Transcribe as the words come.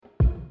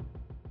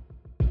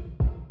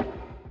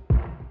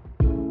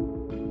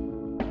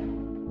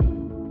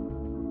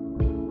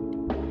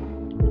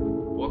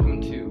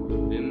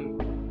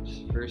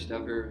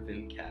first ever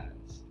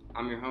VIMCAST.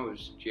 I'm your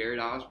host, Jared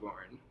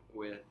Osborne,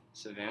 with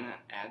Savannah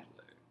Adler.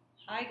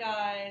 Hi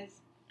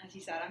guys, as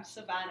you said, I'm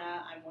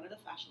Savannah. I'm one of the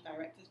fashion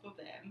directors for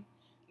VIM.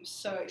 I'm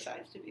so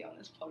excited to be on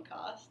this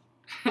podcast.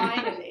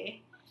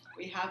 Finally,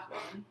 we have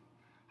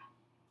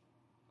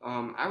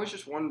one. I was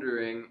just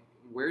wondering,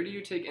 where do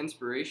you take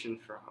inspiration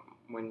from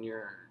when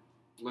you're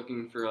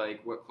looking for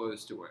what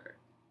clothes to wear?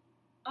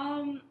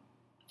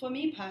 For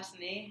me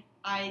personally,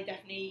 I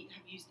definitely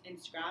have used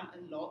Instagram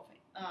a lot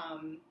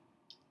for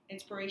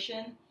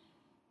inspiration.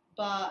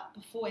 But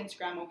before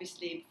Instagram,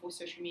 obviously, before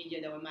social media,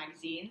 there were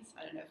magazines.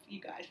 I don't know if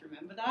you guys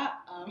remember that.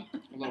 A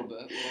little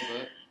bit.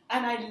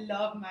 And I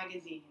love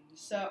magazines.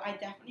 So I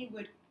definitely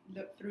would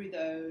look through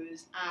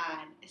those.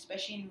 And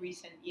especially in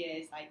recent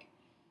years,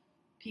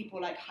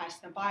 people like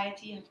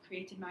Highsnobiety have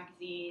created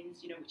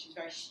magazines, which is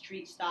very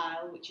street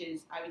style, which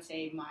is, I would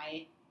say,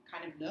 my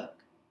kind of look.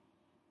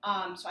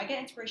 So I get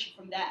inspiration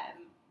from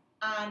them.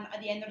 And at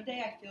the end of the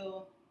day, I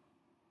feel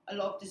a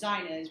lot of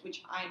designers,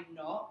 which I'm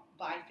not,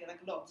 but I feel like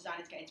a lot of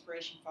designers get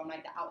inspiration from the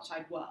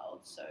outside world.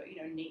 So,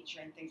 nature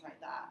and things like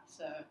that.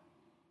 So,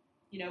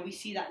 we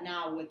see that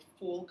now with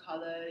fall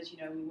colors,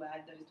 we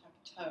wear those type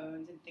of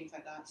tones and things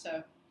like that.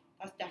 So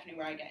that's definitely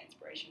where I get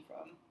inspiration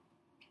from.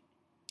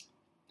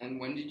 And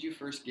when did you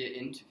first get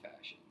into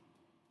fashion?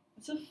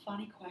 That's a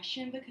funny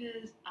question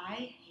because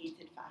I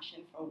hated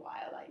fashion for a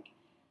while.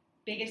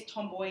 Biggest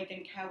tomboy,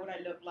 didn't care what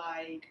I looked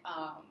like,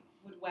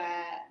 would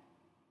wear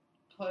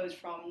clothes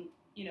from,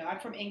 I'm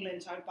from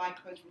England, so I would buy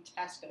clothes from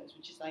Tesco's,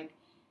 which is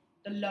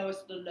the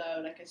lowest of the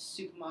low, a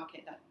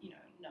supermarket that,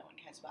 no one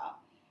cares about.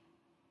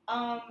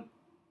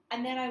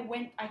 And then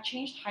I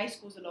changed high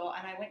schools a lot,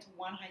 and I went to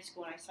one high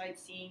school and I started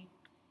seeing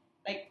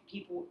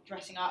people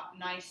dressing up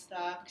nice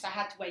stuff, because I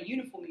had to wear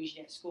uniform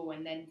usually at school,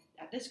 and then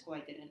at this school I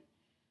didn't.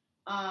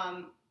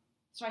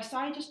 So I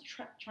started just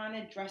trying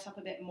to dress up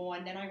a bit more,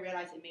 and then I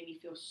realized it made me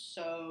feel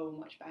so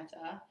much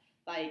better.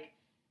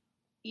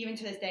 Even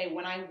to this day,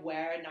 when I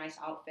wear a nice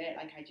outfit,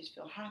 I just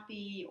feel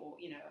happy or,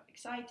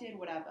 excited,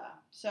 whatever.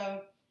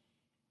 So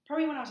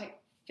probably when I was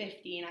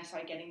 15, I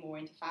started getting more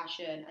into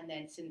fashion, and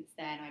then since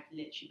then I've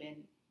literally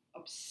been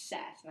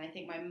obsessed. And I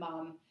think my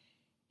mum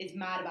is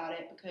mad about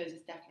it because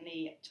it's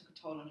definitely took a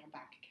toll on her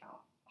bank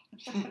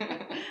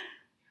account.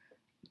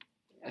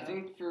 I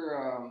think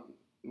for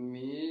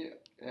me,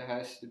 it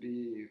has to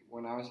be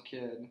when I was a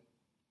kid.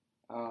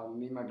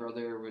 Me and my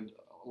brother would,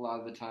 a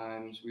lot of the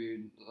times,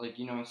 we'd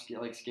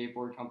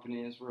skateboard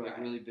companies were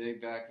really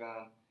big back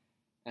then.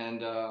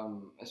 And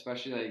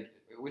especially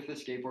with the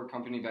skateboard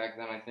company back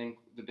then, I think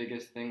the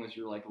biggest thing was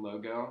your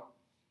logo.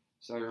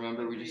 So I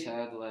remember we just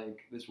had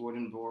this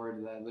wooden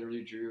board that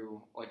literally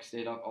drew,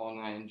 stayed up all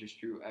night and just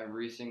drew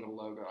every single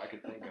logo I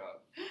could think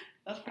of.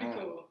 That's pretty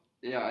cool.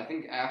 Yeah, I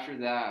think after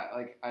that,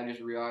 I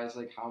just realized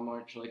how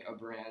much a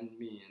brand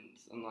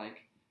means, and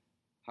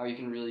how you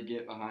can really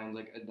get behind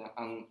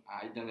an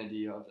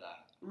identity of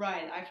that.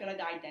 Right, I feel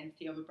the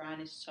identity of a brand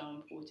is so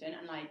important,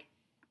 and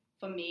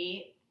for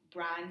me,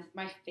 brands,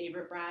 my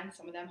favorite brands,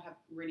 some of them have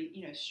really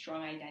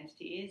strong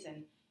identities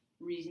and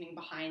reasoning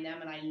behind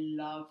them, and I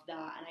love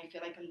that. And I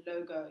feel a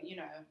logo,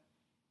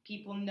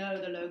 people know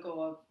the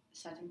logo of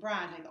certain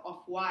brands, the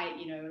Off-White,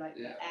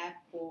 the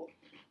airport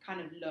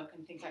kind of look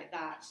and things like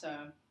that.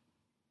 So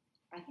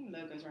I think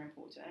logos are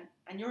important.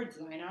 And you're a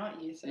designer,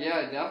 aren't you? So.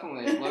 Yeah,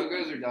 definitely.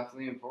 Logos are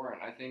definitely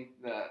important. I think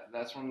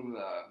that's one of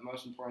the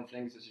most important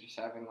things, is just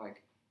having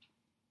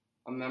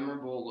a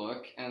memorable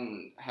look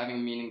and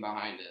having meaning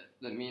behind it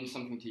that means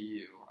something to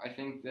you. I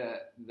think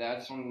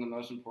that's one of the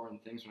most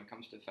important things when it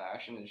comes to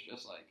fashion, is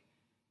just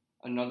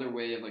another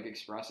way of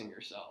expressing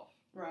yourself.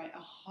 Right,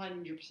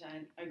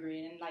 100%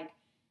 agree. And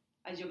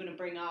as you're gonna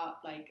bring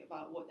up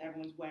about what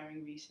everyone's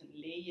wearing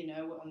recently,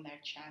 on their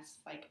chests,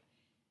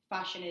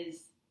 fashion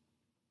is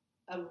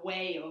a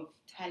way of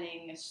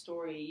telling a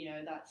story,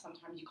 that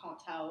sometimes you can't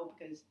tell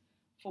because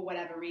for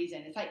whatever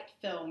reason. It's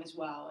film as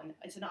well, and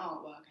it's an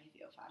artwork, I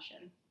feel,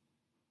 fashion.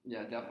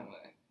 Yeah,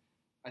 definitely.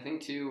 I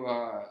think too,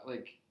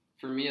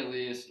 for me at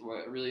least,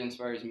 what really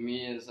inspires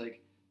me is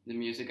the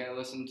music I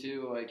listen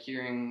to,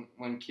 hearing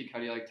when Kid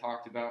Cudi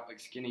talked about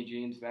skinny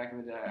jeans back in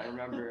the day. I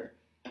remember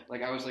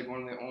I was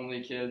one of the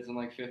only kids in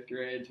 5th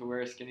grade to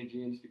wear skinny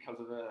jeans because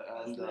of it,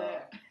 and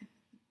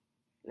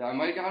yeah, I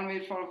might have gotten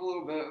made fun of a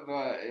little bit,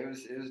 but it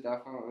was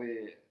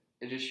definitely,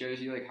 it just shows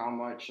you how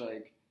much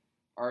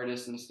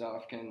artists and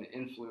stuff can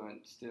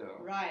influence too.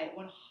 Right,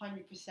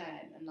 100%.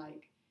 And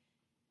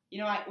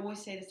I always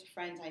say this to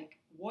friends,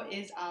 what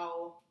is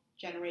our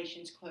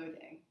generation's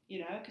clothing?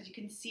 Because you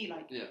can see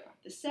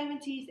the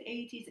 70s, the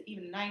 80s,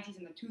 even the 90s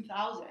and the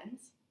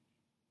 2000s.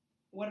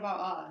 What about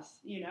us?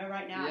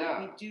 Right now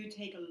we do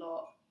take a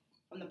lot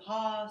from the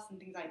past and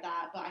things like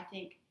that, but I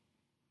think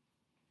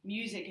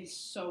music is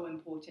so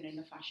important in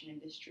the fashion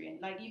industry,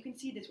 and you can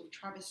see this with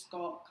Travis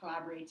Scott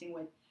collaborating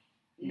with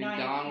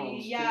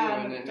McDonald's Nike, too,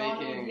 and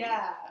McDonald's, making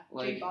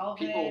J Balvin.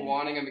 People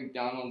wanting a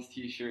McDonald's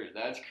t-shirt.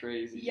 That's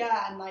crazy.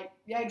 Yeah, and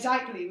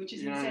exactly, which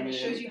is insane. I mean? It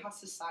shows you how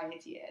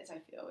society is. I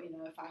feel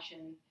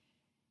fashion.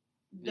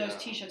 Those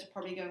t-shirts are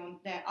probably going on.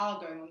 They are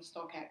going on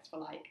StockX for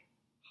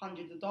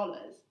hundreds of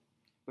dollars.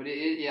 But it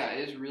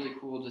is really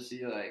cool to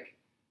see like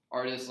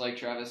artists like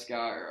Travis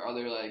Scott or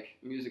other like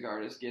music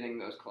artists getting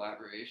those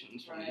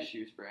collaborations from these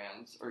shoes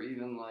brands, or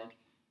even like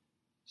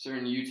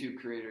certain YouTube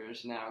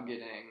creators now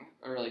getting,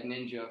 or like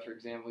Ninja, for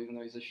example, even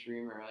though he's a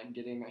streamer, like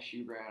getting a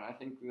shoe brand. I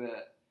think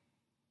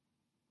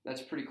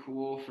that's pretty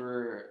cool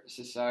for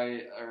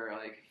society, or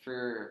like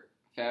for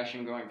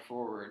fashion going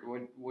forward.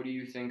 What do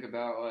you think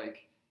about like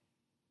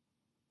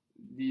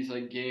these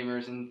like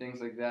gamers and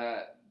things like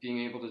that being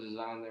able to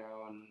design their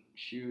own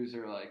shoes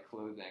or like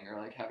clothing,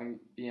 or like having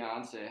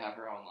Beyonce have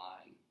her own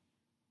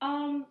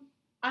line?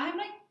 I have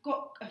like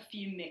got a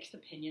few mixed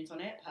opinions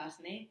on it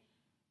personally.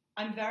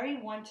 I'm very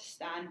one to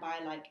stand by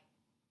like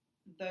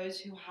those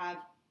who have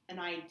an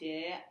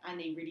idea and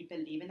they really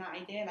believe in that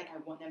idea. Like I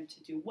want them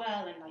to do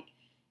well and like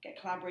get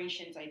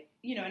collaborations, like,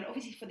 you know, and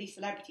obviously for these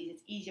celebrities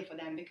it's easier for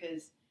them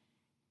because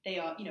they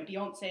are, you know,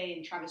 Beyonce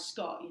and Travis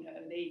Scott, you know,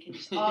 they can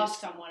just ask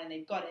someone and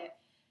they've got it.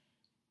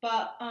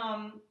 But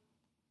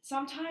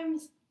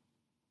sometimes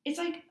it's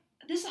like,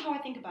 this is how I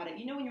think about it.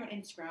 You know, when you're on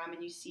Instagram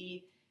and you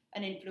see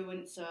an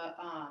influencer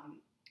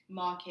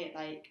market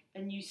like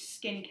a new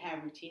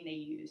skincare routine they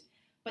use,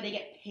 but they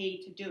get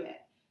paid to do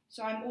it.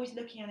 So I'm always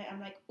looking at it, I'm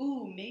like,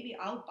 ooh, maybe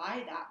I'll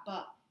buy that,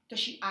 but does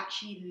she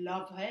actually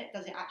love it?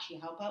 Does it actually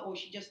help her? Or is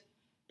she just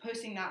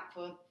posting that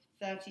for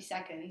 30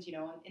 seconds, you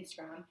know, on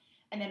Instagram,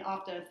 and then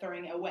after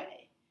throwing it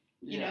away?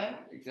 You know?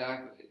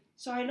 Exactly.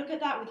 So I look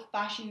at that with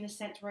fashion in the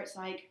sense where it's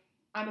like,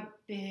 I'm a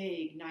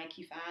big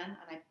Nike fan, and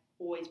I've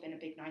always been a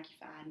big Nike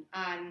fan,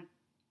 and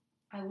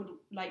I would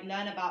like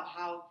learn about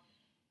how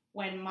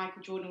when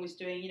Michael Jordan was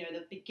doing, you know,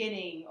 the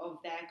beginning of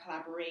their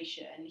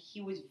collaboration,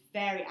 he was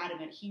very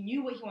adamant. He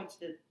knew what he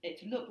wanted it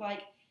to look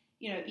like,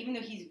 you know, even though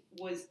he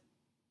was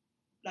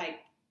like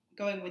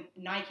going with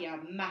Nike, a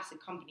massive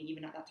company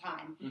even at that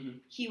time,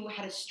 he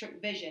had a strict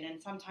vision.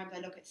 And sometimes I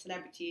look at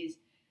celebrities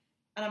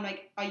and I'm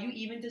like, are you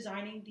even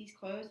designing these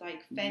clothes?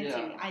 Like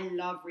Fenty, I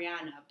love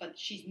Rihanna, but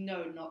she's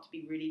known not to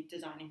be really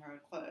designing her own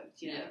clothes,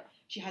 you know?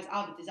 She has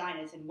other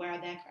designers, and where are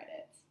their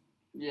credits?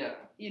 Yeah.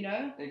 You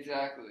know?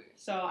 Exactly.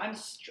 So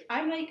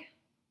I'm like,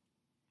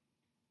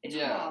 it's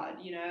hard,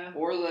 you know?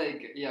 Or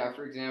like,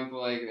 for example,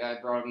 like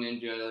I brought up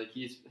Ninja, like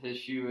his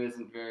shoe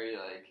isn't very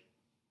like,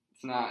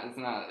 it's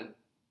not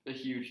a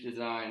huge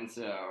design,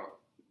 so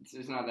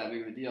it's not that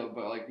big of a deal.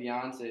 But like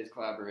Beyonce's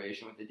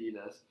collaboration with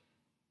Adidas,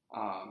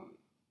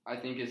 I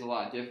think is a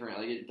lot different.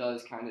 Like it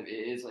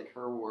is like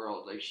her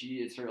world. Like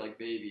it's her like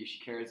baby. She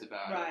cares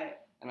about it.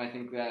 And I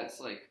think that's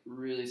like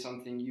really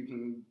something you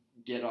can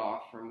get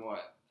off from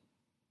what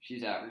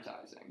she's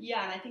advertising.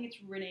 Yeah, and I think it's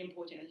really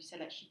important, as you said,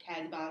 like she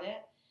cares about it.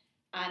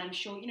 And I'm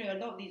sure, you know, a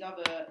lot of these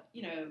other,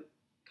 you know,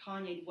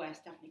 Kanye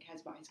West definitely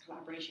cares about his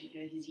collaboration,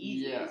 you know, his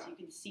Yeezys. You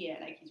can see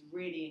it, like he's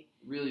really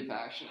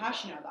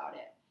passionate about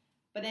it.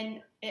 But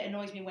then it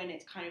annoys me when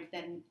it's kind of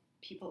then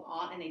people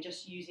aren't, and they're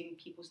just using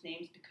people's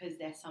names because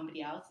they're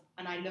somebody else.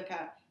 And I look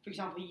at, for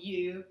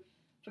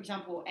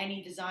example,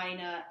 any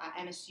designer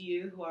at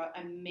MSU who are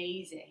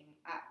amazing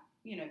at,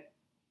 you know,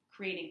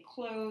 creating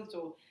clothes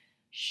or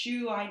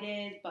shoe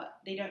ideas, but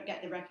they don't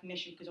get the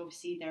recognition because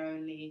obviously they're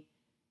only,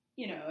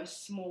 you know,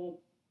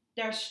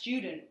 they're a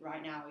student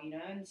right now, you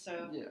know, and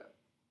so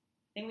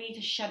I think we need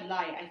to shed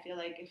light. I feel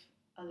like if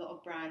a lot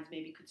of brands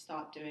maybe could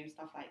start doing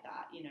stuff like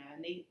that, you know,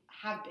 and they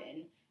have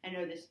been. I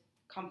know this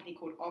company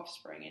called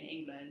Offspring in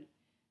England,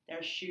 they're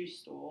a shoe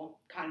store,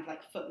 kind of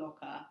like Foot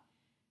Locker,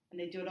 and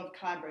they do a lot of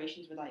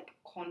collaborations with like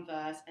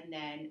Converse and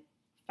then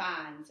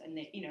fans, and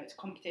they, you know, it's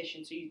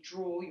competition, so you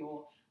draw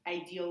your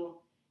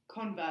ideal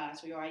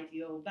Converse or your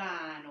ideal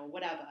Van or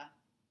whatever,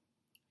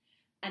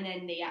 and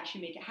then they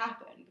actually make it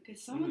happen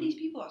because some of these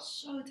people are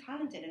so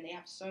talented and they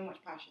have so much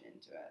passion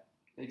into it.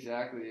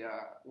 Exactly, yeah.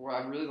 What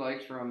I've really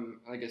liked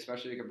from like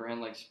especially like a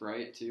brand like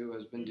Sprite too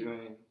has been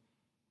doing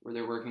where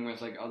they're working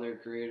with like other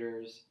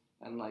creators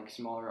and like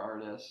smaller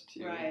artists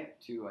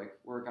to like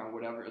work on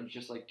whatever,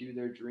 just like do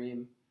their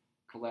dream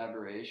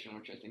collaboration,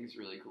 which I think is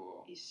really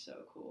cool. He's so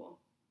cool.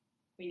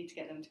 We need to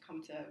get them to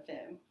come to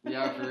Vim.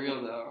 Yeah, for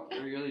real though. We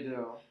really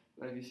do.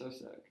 That'd be so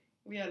sick.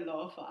 We had a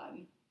lot of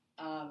fun.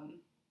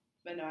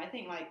 But no, I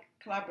think like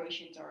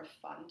collaborations are a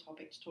fun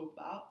topic to talk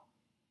about.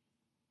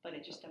 But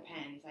it just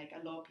depends. Like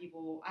a lot of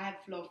people, I have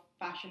a lot of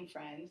fashion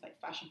friends, like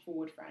fashion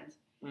forward friends,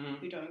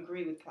 who don't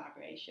agree with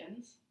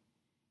collaborations.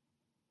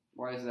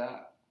 Why is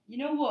that? You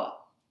know what?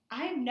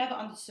 I have never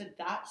understood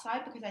that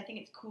side because I think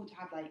it's cool to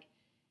have like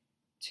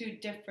two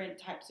different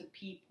types of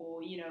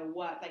people, you know,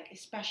 work, like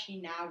especially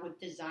now with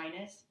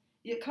designers.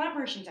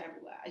 Collaborations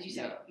everywhere, as you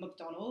said,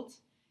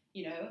 McDonald's,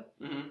 you know.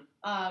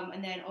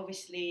 And then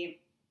obviously,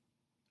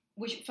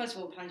 which first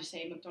of all, can I just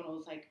say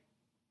McDonald's, like,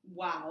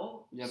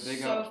 wow, big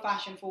so up.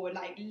 fashion forward,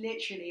 like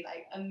literally,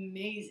 like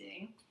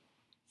amazing.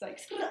 It's like,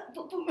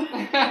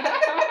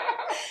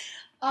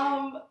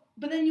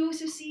 but then you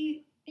also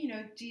see, you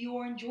know,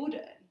 Dior and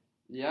Jordan.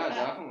 Yeah,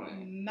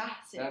 definitely.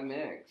 Massive. That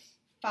mix.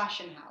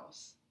 Fashion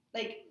house.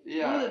 Like,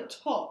 one of the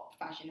top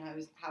fashion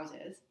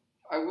houses.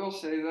 I will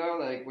say, though,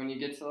 like, when you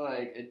get to,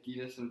 like,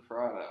 Adidas and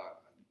Prada,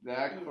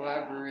 that Yeah.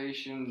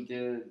 collaboration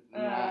did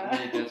not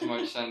make as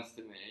much sense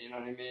to me. You know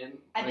what I mean?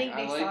 I think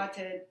they like,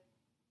 started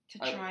to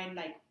try and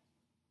like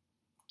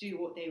do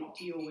what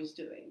Dior was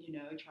doing, you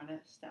know, trying to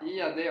stealth.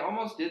 Yeah, they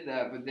almost did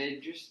that, but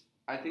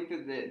I think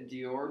that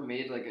Dior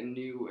made like a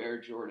new Air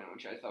Jordan,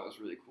 which I thought was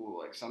really cool,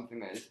 like something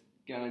that is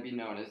gonna be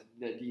known as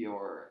the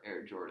Dior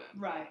Air Jordan.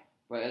 Right.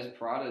 But as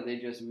Prada, they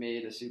just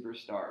made a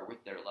superstar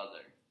with their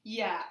leather.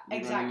 Yeah, You know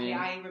exactly. what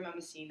I mean? I remember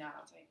seeing that.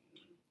 I was like,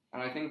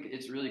 And I think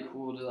it's really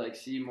cool to like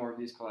see more of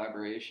these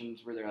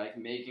collaborations where they're like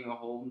making a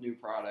whole new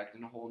product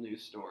and a whole new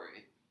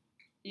story.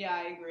 yeah,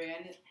 I agree,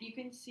 and you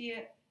can see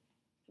it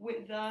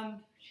with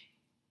them.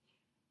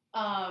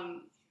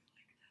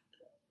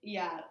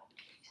 Yeah,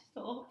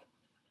 stop.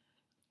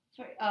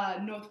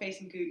 North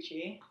Face and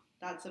Gucci.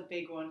 That's a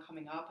big one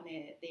coming up, and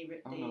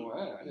Oh no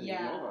way! I didn't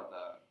even know about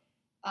that.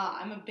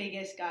 I'm the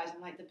biggest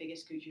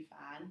Gucci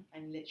fan.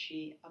 I'm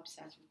literally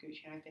obsessed with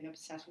Gucci, and I've been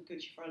obsessed with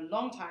Gucci for a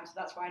long time. So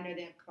that's why I know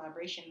they have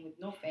collaboration with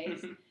North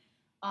Face.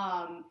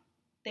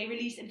 They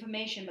released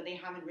information, but they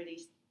haven't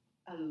released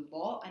a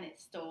lot, and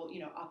it's still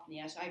up in the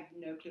air. So I have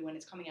no clue when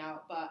it's coming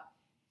out, but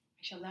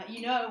I shall let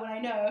you know when I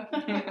know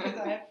because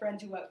I have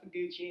friends who work for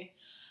Gucci.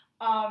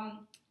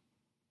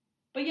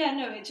 But yeah,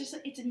 no,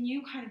 it's a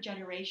new kind of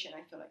generation.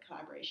 I feel like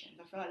collaborations.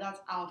 I feel like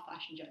that's our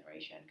fashion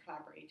generation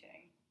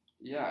collaborating.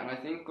 Yeah, and I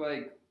think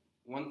like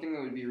one thing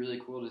that would be really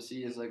cool to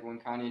see is like when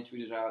Kanye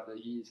tweeted out that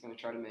he's going to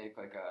try to make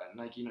like a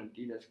Nike and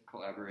Adidas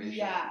collaboration.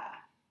 Yeah.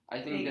 I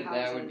think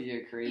that would be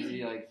a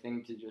crazy like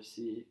thing to just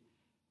see.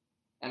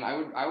 And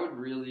I would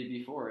really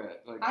be for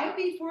it. Like I would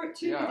be for it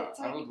too. Yeah, it's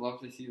like, I would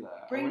love to see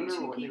that. Bring I wonder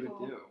two what people.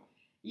 they would do.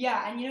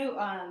 Yeah,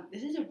 and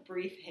this is a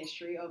brief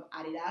history of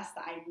Adidas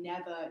that I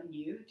never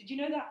knew. Did you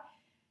know that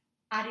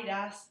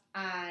Adidas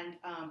and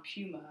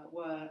Puma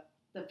were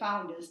the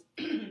founders?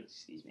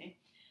 excuse me,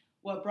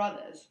 were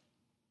brothers.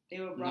 They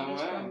were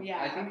brothers from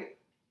I think,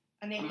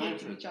 and they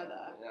hated each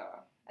other.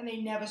 Yeah. And they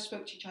never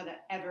spoke to each other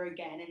ever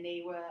again. And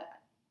they were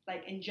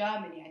like in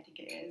Germany, I think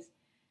it is.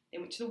 They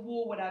went to the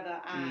war,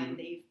 whatever, and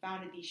they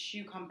founded these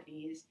shoe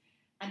companies.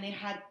 And they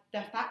had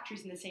their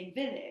factories in the same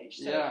village.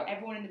 So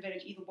everyone in the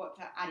village either worked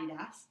at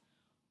Adidas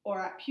or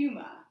at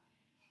Puma.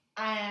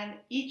 And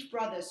each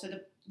brother, so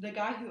the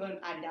guy who owned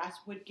Adidas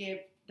would give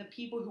the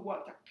people who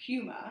worked at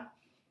Puma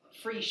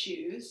free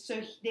shoes.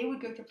 So they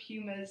would go to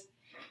Puma's,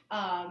 why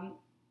are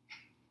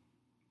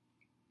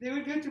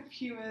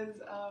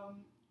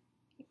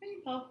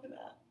you laughing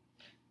at?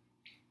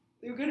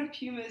 They would go to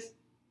Puma's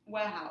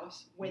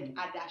warehouse with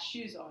Adidas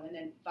shoes on and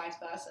then vice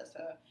versa.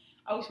 So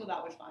I always thought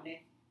that was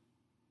funny.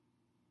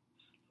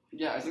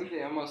 Yeah, I think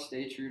they almost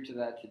stay true to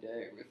that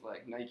today with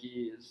like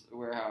Nike's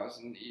warehouse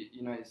in the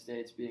United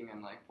States being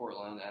in like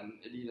Portland and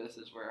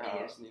Adidas's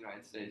warehouse in the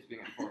United States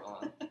being in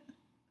Portland.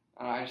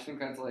 And I just think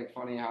that's like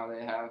funny how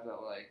they have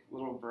that like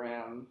little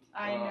brand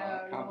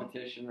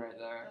competition right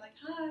there. They're like,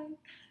 hi.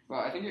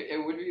 But I think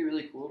it would be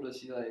really cool to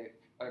see like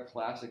a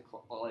classic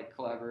like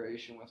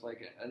collaboration with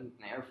like an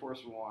Air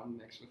Force One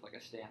mixed with like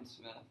a Stan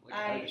Smith.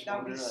 Like,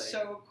 that would be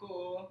so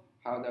cool.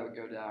 How that would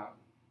go down.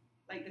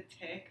 Like the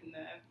tick and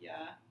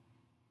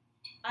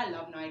I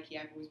love Nike.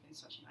 I've always been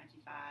such a Nike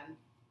fan.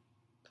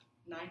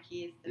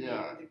 Nike is the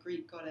name of the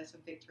Greek goddess of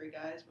victory,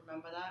 guys.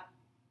 Remember that?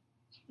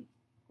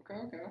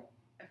 Okay.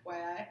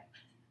 FYI.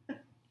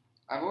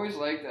 I've always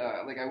liked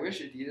like I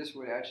wish Adidas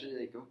would actually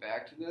like go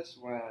back to this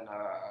when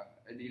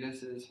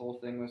Adidas's whole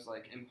thing was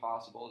like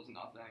impossible is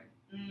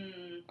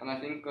nothing. And I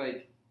think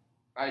like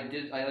I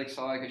like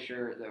saw like a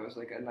shirt that was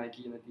like a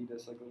Nike and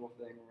Adidas like little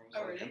thing where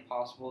it was like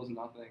impossible is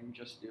nothing,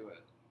 just do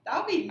it. That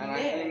would be lit. And I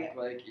think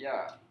like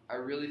I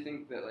really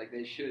think that like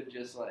they should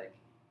just like,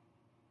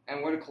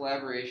 and what a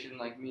collaboration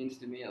like means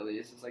to me at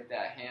least is like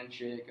that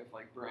handshake of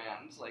like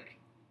brands like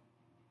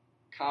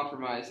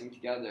compromising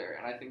together,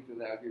 and I think that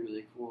would be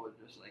really cool.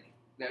 Just like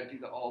that would be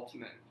the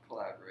ultimate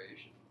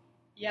collaboration.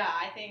 Yeah,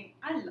 I think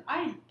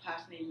I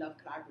personally love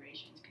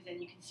collaborations because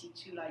then you can see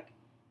two like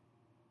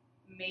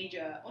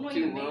major, or not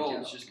even major,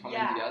 worlds just coming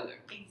together.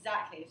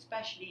 Exactly,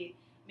 especially.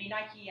 I mean,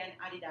 Nike and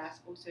Adidas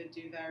also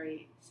do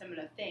very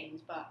similar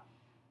things, but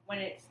when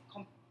it's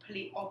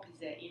complete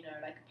opposite,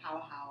 like a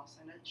powerhouse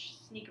and a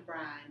sneaker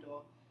brand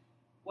or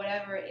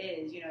whatever it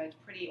is, it's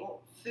pretty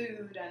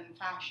food and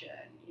fashion.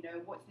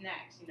 What's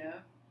next? I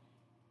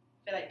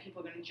feel like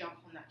people are going to jump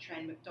on that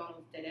trend.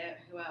 McDonald's did it.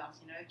 Who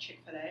else?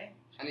 Chick-fil-A.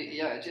 And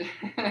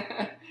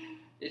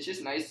it's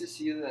just nice to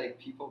see like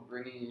people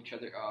bringing each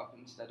other up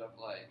instead of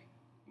like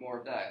more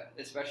of that,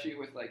 especially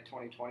with like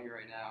 2020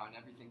 right now and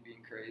everything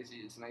being crazy.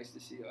 It's nice to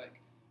see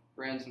like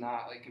brands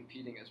not like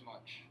competing as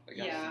much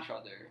against each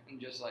other and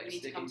just like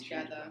sticking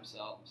true to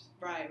themselves.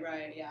 Right,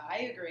 yeah,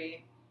 I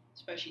agree.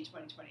 Especially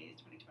 2020.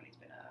 2020's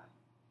been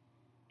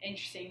a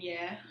interesting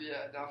year.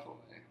 Yeah,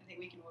 definitely. I think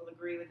we can all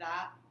agree with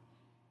that.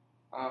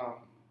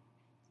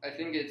 I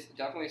think it's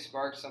definitely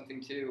sparked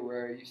something too,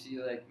 where you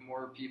see like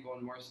more people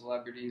and more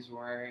celebrities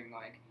wearing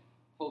like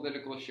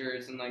political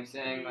shirts and like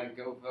saying like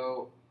go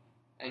vote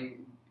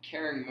and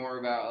caring more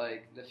about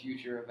like the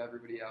future of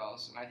everybody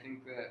else. And I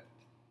think that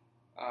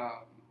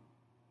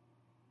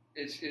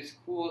it's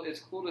cool. It's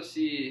cool to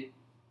see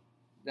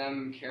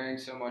them caring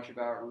so much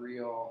about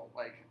real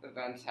like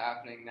events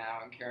happening now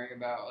and caring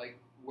about like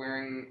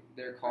wearing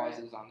their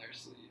causes on their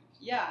sleeves.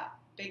 Yeah,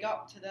 big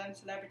up to them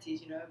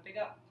celebrities, big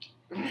up.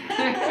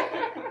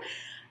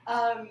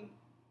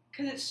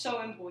 Because it's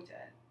so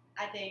important.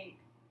 I think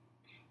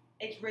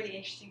it's really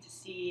interesting to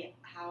see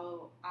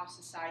how our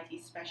society,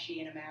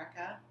 especially in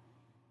America,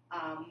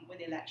 with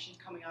elections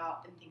coming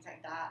up and things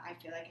like that, I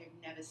feel like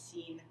I've never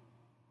seen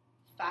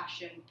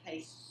fashion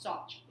play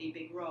such a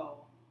big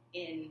role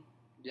in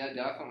Yeah,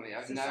 definitely.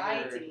 I've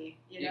society.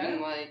 never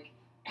even like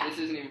this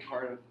isn't even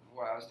part of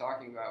what I was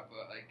talking about,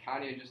 but like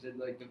Kanye just did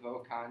like the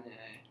Vote Kanye thing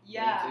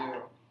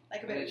too.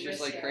 Like a and bit it's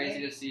just risky. like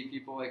crazy to see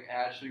people like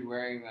actually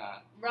wearing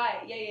that.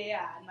 Right,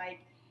 yeah. And like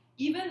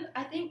even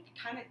I think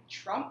kind of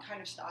Trump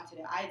kind of started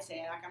it, I'd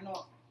say. Like I'm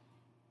not,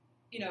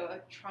 a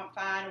Trump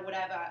fan or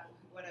whatever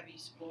you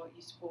support.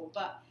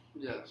 But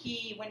when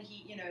he,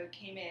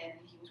 came in and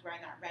he was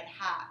wearing that red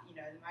hat, the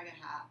MAGA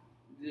hat.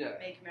 Yeah.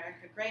 Make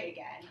America Great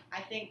Again.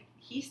 I think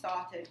he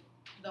started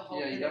the whole.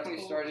 Yeah, he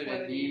definitely started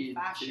a need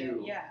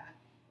fashion, to. Yeah.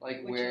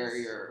 Like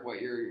what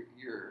your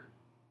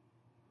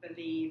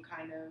believe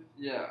kind of.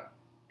 Yeah.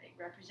 Like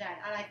represent,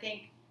 and I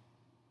think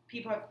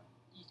people have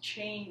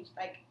changed,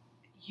 like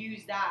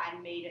used that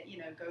and made it,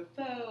 go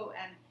vote.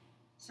 And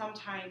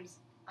sometimes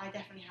I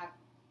definitely have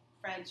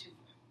friends who've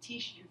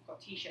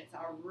got t-shirts that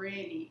are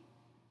really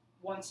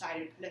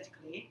one-sided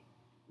politically.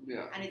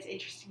 Yeah. And it's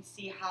interesting to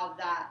see how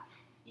that,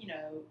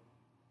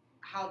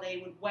 how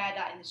they would wear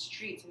that in the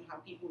streets and how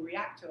people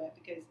react to it,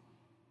 because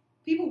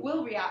people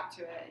will react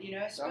to it,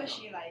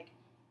 especially like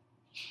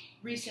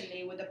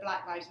recently with the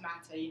Black Lives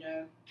Matter,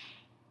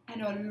 I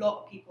know a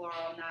lot of people are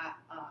on that,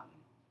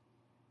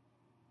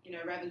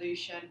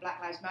 revolution,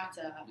 Black Lives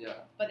Matter.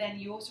 Yeah. But then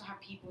you also have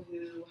people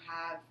who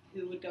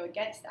would go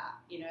against that,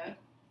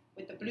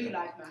 with the Blue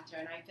Lives Matter.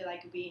 And I feel like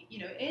it'd be,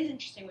 it is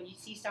interesting when you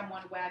see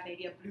someone wear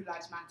maybe a Blue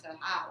Lives Matter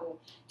hat or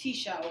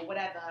t-shirt or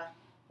whatever,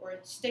 or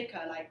a sticker,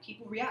 like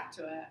people react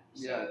to it.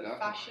 So definitely.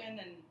 Fashion,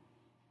 and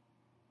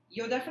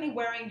you're definitely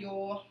wearing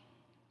your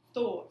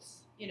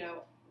thoughts,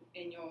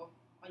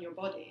 on your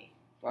body.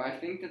 But I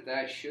think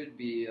that should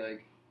be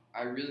like,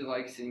 I really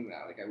like seeing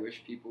that. Like I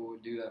wish people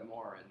would do that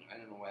more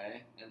in a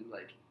way and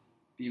like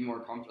be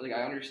more comfortable. Like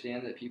I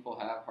understand that people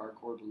have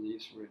hardcore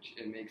beliefs, which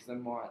it makes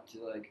them want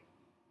to like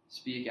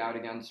speak out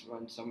against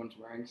when someone's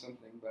wearing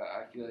something. But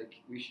I feel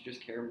like we should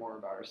just care more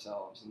about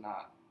ourselves and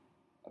not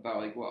about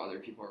like what other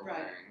people are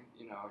wearing.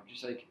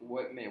 Just like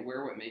what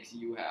makes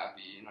you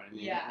happy. You know what I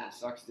mean? Yeah. And it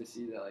sucks to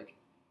see that like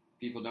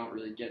people don't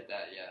really get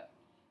that yet.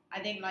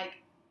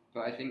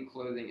 But I think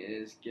clothing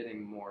is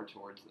getting more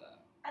towards that.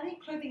 I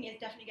think clothing is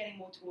definitely getting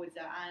more towards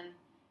that, and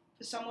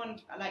for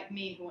someone like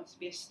me who wants to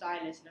be a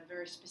stylist in a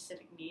very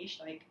specific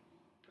niche, like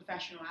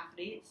professional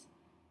athletes,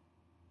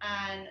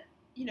 and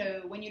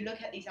when you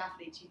look at these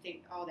athletes, you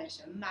think, oh, they're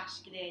so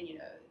masculine,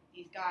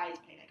 these guys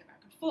play like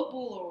American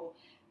football or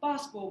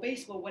basketball,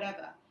 baseball,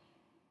 whatever,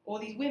 or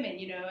these women,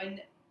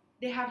 and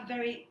they have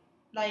very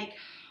like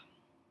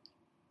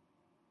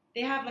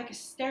a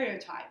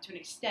stereotype to an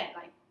extent,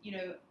 like,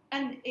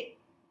 and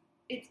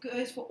it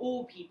goes for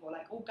all people,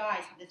 like all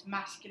guys have this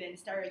masculine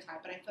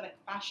stereotype, but I feel like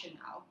fashion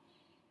now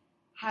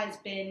has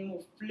been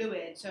more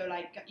fluid. So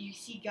like you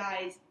see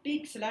guys,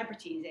 big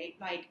celebrities,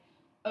 like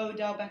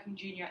Odell Beckham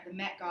Jr. at the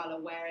Met Gala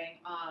wearing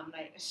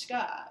like a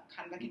skirt,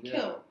 kind of like a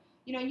kilt.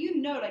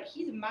 Like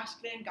he's a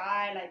masculine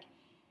guy, like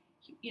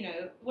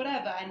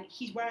whatever, and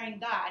he's wearing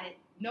that, and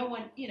no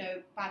one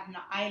bat an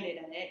eyelid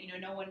at it.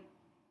 No one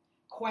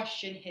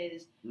question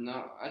his.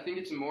 No, I think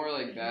it's more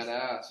like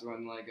badass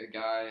when like a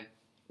guy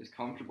is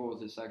comfortable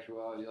with his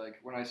sexuality. Like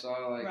when I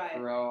saw like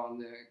Pharrell on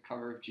the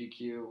cover of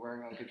GQ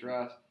wearing like a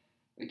dress,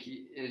 like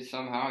he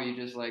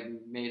just like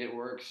made it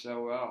work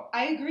so well.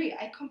 I agree.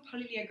 I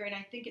completely agree, and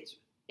I think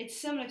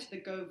it's similar to the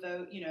Go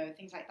Vote,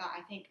 things like that.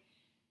 I think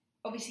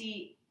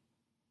obviously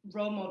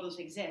role models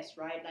exist,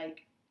 right?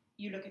 Like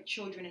you look at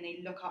children and they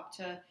look up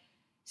to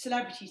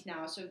celebrities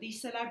now. So these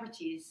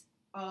celebrities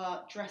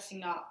are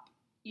dressing up,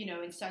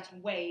 in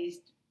certain ways.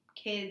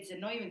 Kids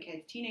and not even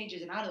kids,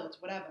 teenagers and adults,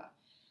 whatever,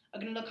 are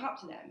going to look up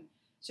to them.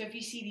 So if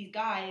you see these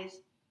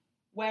guys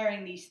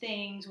wearing these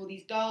things, or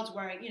these girls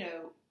wearing,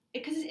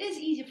 because it is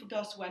easier for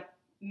girls to wear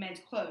men's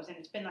clothes, and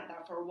it's been like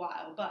that for a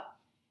while, but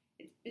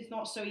it's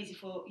not so easy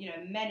for,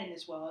 men in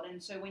this world.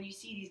 And so when you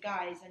see these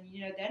guys and,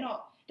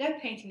 they're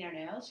painting their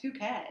nails, who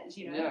cares,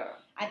 Yeah.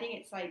 I think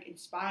it's like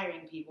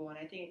inspiring people, and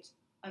I think it's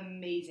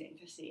amazing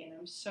to see, and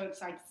I'm so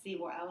excited to see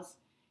what else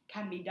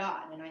can be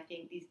done. And I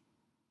think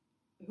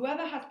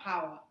whoever has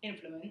power,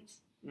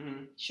 influence,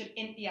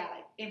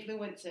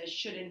 influencers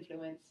should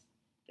influence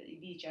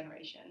these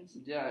generations.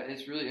 Yeah,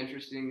 it's really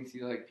interesting to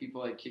see like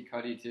people like Kid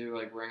Cudi too,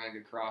 like wearing like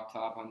a crop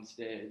top on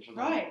stage. And,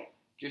 right. Like,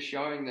 just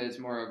showing that it's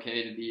more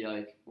okay to be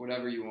like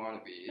whatever you want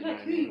to be.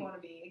 Like who you want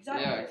to be,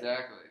 exactly. Yeah,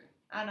 exactly.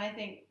 And I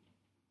think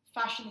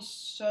fashion is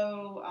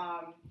so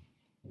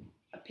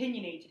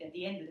opinionated at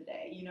the end of the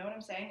day. You know what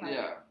I'm saying? Like,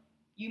 yeah.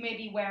 you may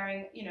be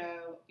wearing,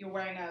 you're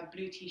wearing a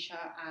blue t-shirt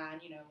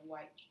and,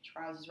 white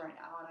trousers right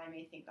now, and I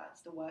may think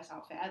that's the worst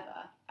outfit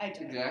ever. I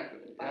don't Exactly.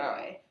 know, by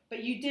the way.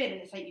 But you did,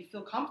 and it's like you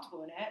feel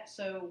comfortable in it,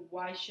 so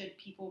why should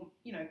people,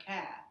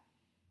 care?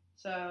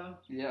 So...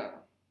 Yeah.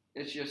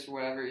 It's just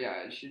whatever,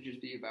 it should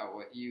just be about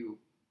what you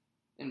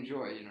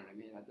enjoy, you know what I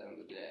mean, at the end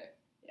of the day.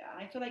 Yeah,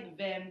 and I feel like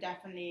Vim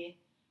definitely...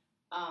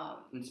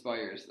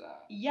 inspires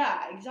that.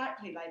 Yeah,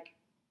 exactly, like...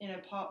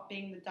 part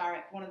being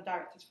one of the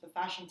directors for the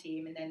fashion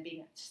team and then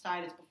being a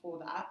stylist before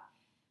that,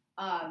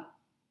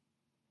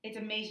 it's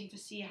amazing to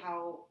see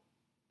how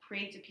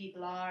creative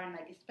people are, and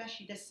like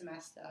especially this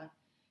semester,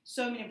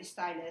 so many of the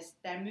stylists,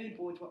 their mood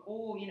boards were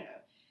all,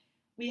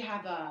 we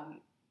have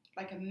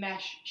like a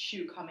mesh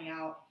shoot coming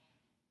out,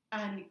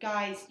 and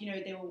guys,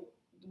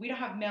 we don't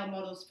have male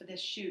models for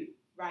this shoot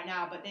right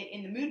now, but they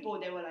in the mood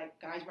board they were like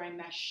guys wearing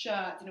mesh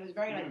shirts, and it was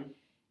very like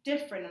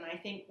different. And I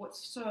think what's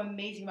so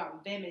amazing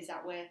about Vim is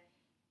that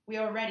we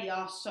already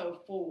are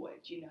so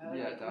forward, Yeah,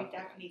 like we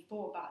definitely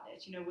thought about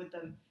this, with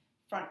the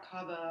front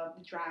cover,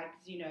 the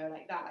drags,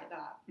 like that.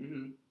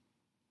 Mm-hmm.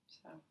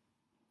 So,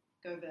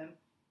 go Vim.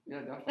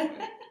 Yeah,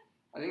 definitely.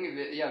 I think,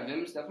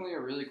 Vim's definitely a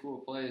really cool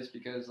place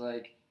because,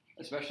 like,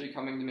 especially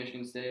coming to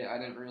Michigan State, I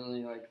didn't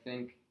really, like,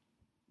 think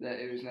that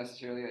it was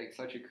necessarily, like,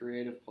 such a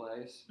creative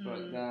place. Mm-hmm.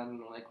 But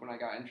then, like, when I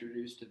got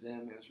introduced to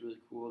Vim, it was really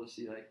cool to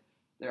see, like,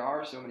 there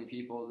are so many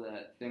people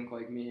that think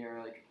like me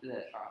or, like,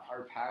 that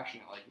are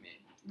passionate like me.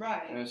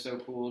 Right. And it was so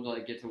cool to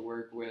like get to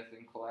work with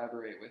and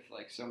collaborate with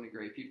like so many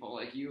great people,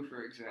 like you,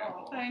 for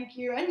example. Oh, thank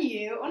you, and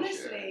you.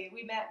 Honestly,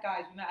 we met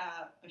at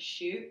a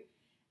shoot,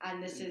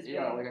 and this is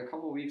like a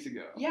couple weeks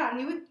ago. Yeah, and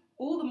we were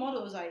all the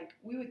models like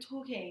we were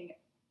talking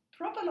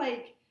proper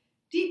like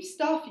deep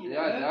stuff,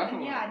 Yeah,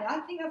 definitely. And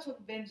I think that's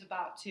what Vim's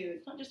about too.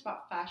 It's not just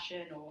about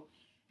fashion or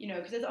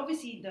because there's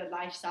obviously the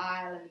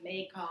lifestyle and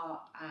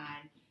makeup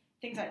and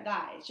things like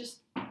that. It's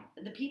just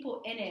the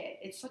people in it.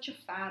 It's such a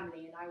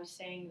family, and I was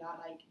saying that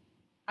like.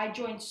 I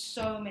joined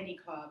so many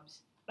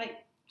clubs,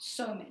 like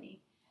so many,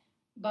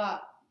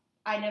 but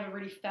I never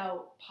really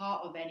felt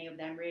part of any of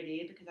them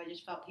really, because I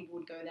just felt people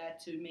would go there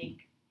to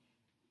make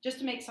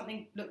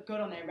something look good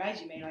on their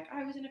resume, like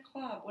I was in a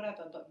club,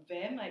 whatever. But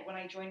Vim, like when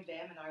I joined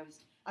Vim and I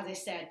was, as I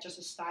said, just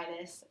a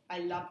stylist, I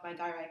loved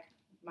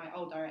my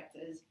old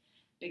directors.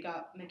 Big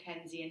up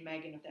Mackenzie and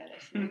Megan if they're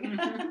listening.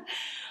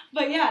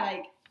 But yeah,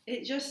 like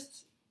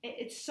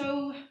it's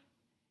so,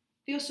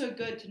 feels so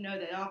good to know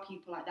that there are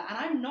people like that. And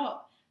I'm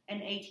not an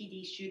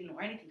ATD student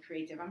or anything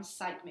creative. I'm a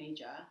psych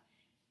major,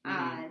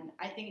 and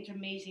I think it's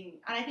amazing.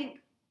 And I think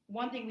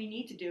one thing we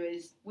need to do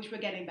is, which we're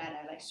getting better,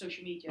 like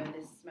social media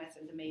this semester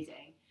is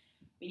amazing.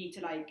 We need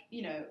to like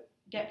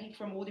get people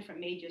from all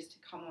different majors to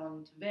come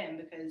on to Vim,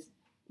 because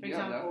for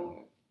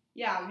example,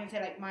 definitely. I was gonna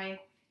say like my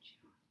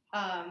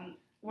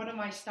one of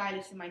my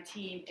stylists in my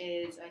team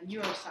is a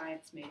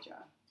neuroscience major,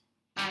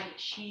 and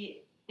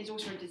she is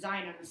also a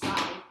designer on the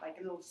side, like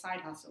a little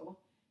side hustle.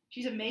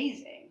 She's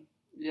amazing.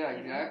 Yeah,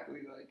 exactly.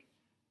 Like,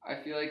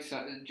 I feel like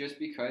just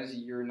because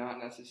you're not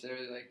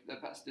necessarily like the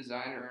best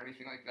designer or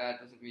anything like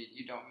that doesn't mean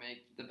you don't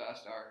make the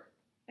best art.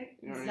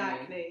 You know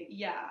exactly. What I mean?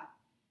 Yeah.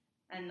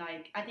 And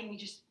like, I think we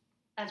just,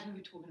 as we were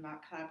talking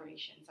about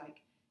collaborations,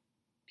 like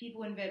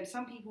people in Vim,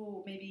 some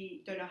people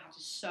maybe don't know how to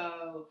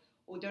sew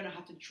or don't know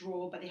how to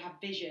draw, but they have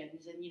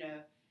visions, and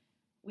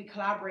we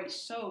collaborate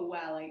so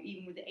well. Like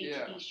even with the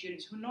ATD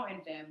students who are not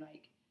in Vim,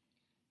 like.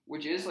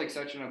 Which is like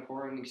such an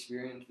important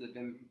experience that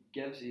Vim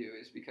gives you,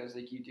 is because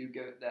like you do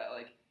get that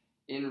like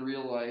in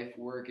real life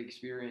work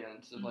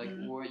experience of like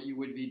what you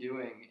would be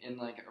doing in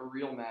like a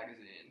real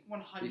magazine.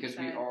 100%. Because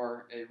we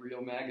are a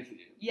real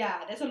magazine.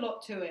 Yeah, there's a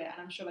lot to it, and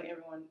I'm sure like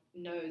everyone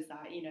knows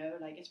that,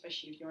 like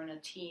especially if you're on a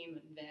team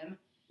in Vim.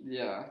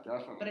 Yeah,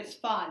 definitely. But it's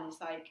fun. It's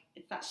like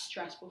it's that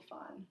stressful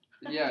fun.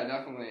 Yeah,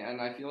 definitely.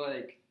 And I feel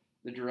like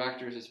the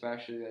directors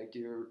especially like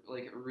do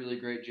like a really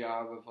great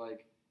job of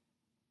like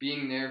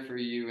being there for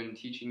you and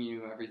teaching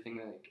you everything,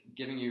 like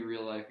giving you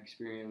real life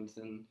experience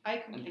and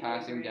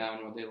passing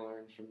down what they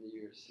learned from the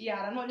years. Yeah,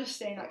 and I'm not just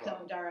saying that because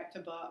I'm a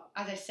director, but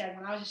as I said,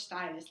 when I was a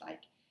stylist,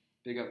 like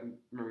big up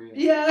Maria.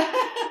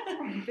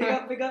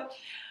 Yeah, big up.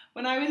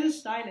 When I was a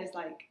stylist,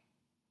 like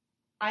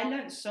I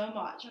learned so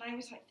much, and I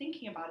was like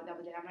thinking about it the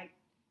other day. I'm like,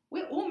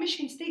 we're all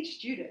Michigan State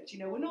students,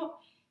 we're not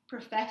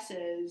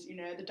professors.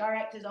 The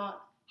directors aren't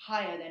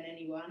higher than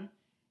anyone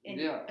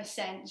in a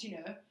sense,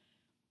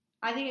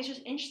 I think it's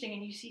just interesting,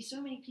 and you see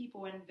so many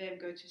people in Vim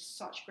go to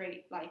such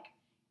great like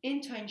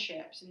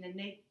internships, and then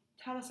they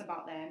tell us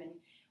about them, and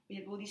we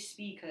have all these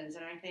speakers,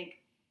 and I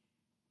think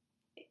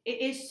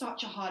it is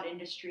such a hard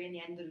industry in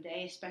the end of the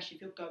day, especially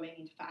if you're going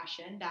into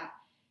fashion, that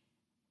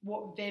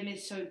what Vim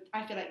is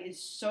I feel like is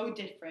so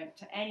different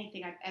to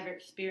anything I've ever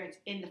experienced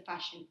in the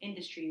fashion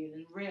industry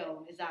and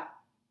realm, is that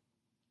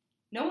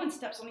no one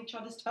steps on each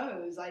other's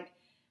toes. Like,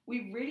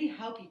 we really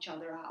help each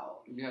other out.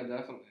 Yeah,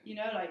 definitely. Be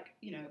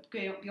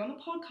on the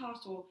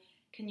podcast, or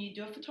can you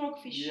do a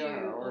photography shoot?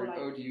 Yeah, or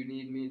like, do you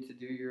need me to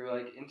do your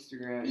like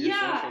Instagram, your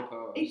social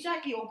post?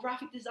 Exactly, or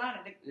graphic designer.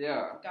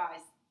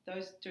 Guys,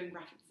 those doing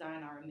graphic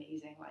design are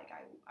amazing. Like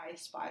I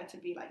aspire to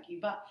be like you,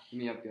 but Hit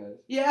me up, guys.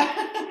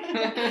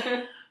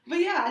 yeah. But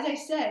yeah, as I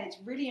said, it's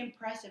really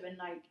impressive, and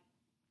like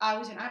I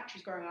was an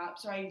actress growing up,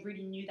 so I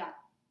really knew that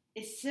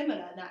it's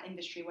similar in that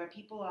industry where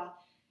people are.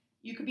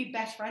 You could be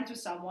best friends with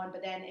someone,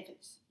 but then if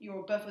it's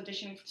you're both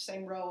auditioning for the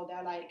same role,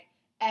 they're like,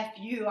 "F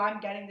you, I'm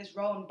getting this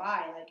role and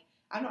bye." Like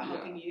I'm not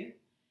helping you.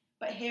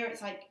 But here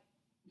it's like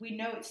we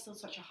know it's still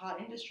such a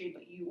hard industry,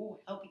 but you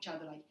all help each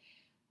other. Like,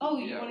 oh,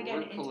 you want to get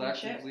an internship? We're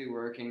collectively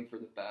working for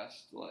the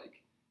best,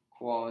 like,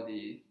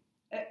 quality.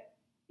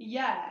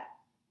 Yeah,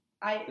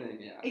 thing,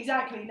 yeah.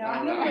 Exactly. No,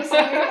 I know what you're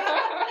saying.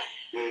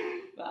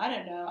 But I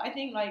don't know. I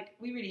think like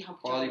we really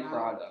help quality each other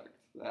product.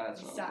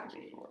 That's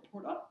exactly what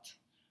I'm product.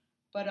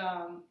 But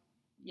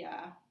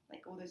yeah,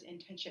 like all this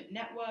internship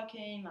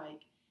networking,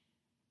 like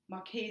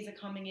marquees are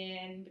coming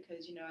in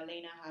because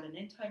Elena had an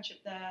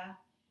internship there.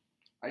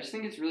 I just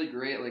think it's really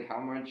great, like how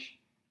much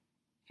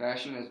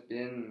fashion has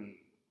been,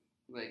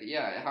 like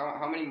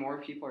how many more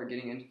people are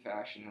getting into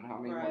fashion and how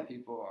many more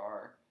people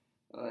are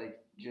like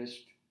just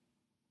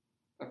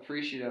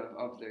appreciative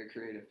of the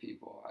creative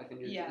people. I think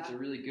it's a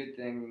really good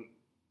thing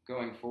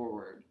going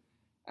forward,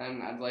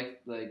 and I'd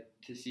like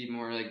to see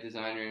more like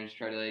designers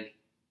try to like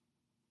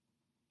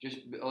just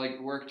like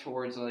work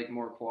towards like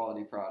more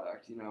quality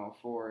product,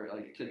 for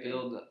like to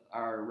build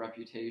our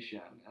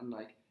reputation, and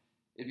like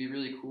it'd be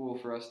really cool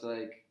for us to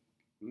like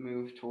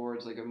move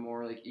towards like a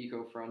more like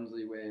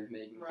eco-friendly way of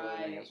making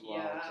clothing as well.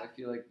 Because I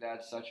feel like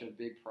that's such a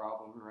big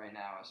problem right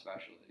now,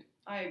 especially.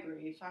 I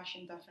agree.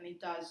 Fashion definitely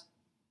does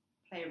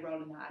play a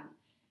role in that.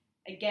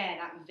 And again,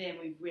 at Vim,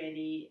 we've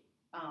really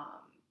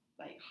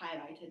like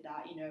highlighted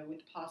that,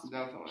 with past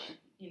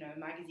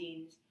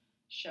magazines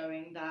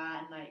showing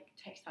that and like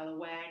textile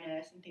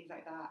awareness and things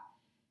like that.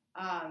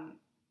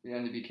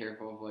 And to be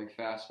careful of like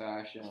fast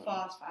fashion.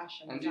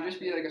 And to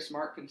just be like a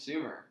smart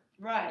consumer.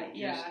 Right.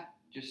 Like,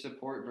 just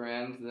support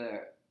brands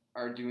that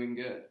are doing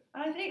good.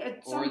 And I think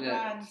some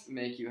brands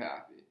make you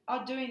happy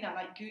are doing that.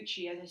 Like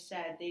Gucci, as I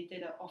said, they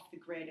did it off the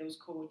grid. It was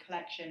called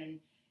Collection, and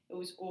it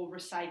was all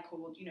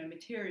recycled,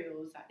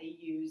 materials that they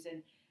use.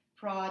 And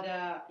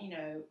Prada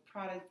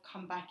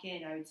come back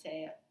in, I would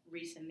say,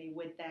 recently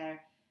with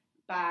their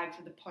bags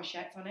with the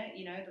pochettes on it,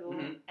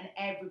 and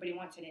everybody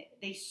wanted it.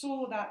 They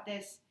saw that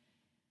this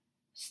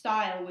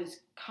style was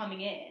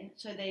coming in,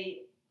 so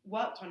they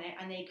worked on it,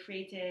 and they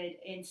created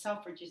in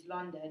Selfridges,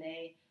 London,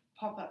 a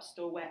pop-up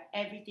store where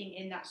everything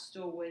in that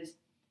store was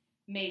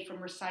made from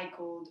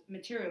recycled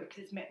material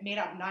because it's made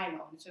out of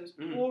nylon, so it was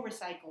all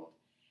recycled,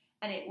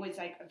 and it was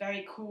like a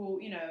very cool,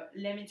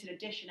 limited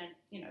edition,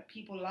 and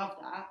people love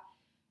that.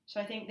 So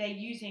I think they're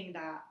using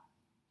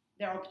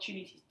their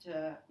opportunities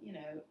to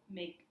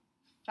make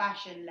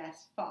fashion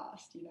less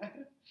fast,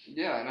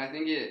 Yeah, and I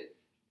think it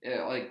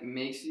like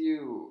makes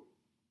you,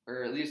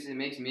 or at least it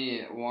makes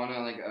me want to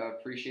like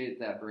appreciate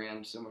that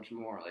brand so much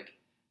more. Like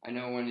I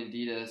know when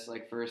Adidas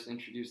like first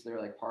introduced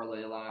their like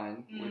Parlay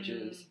line, which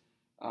is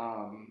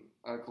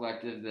a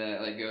collective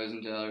that like goes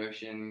into the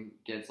ocean,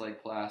 gets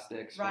like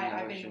plastics from the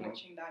I've ocean, been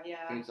watching that,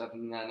 yeah, cleans up,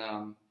 and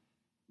then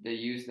they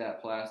use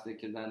that plastic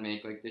to then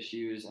make like the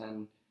shoes,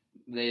 and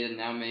they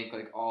now make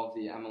like all of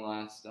the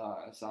MLS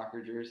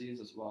soccer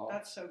jerseys as well.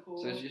 That's so cool.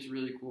 So it's just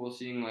really cool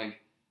seeing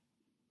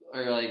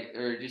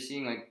or just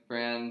seeing like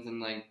brands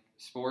and like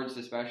sports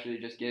especially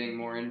just getting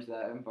more into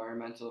that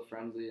environmental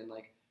friendly and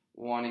like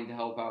wanting to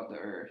help out the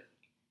earth.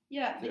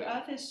 Yeah, the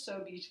earth is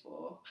so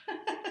beautiful.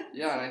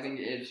 Yeah, and I think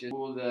it's just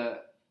cool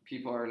that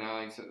people are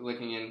now like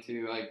looking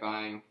into like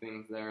buying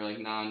things that are like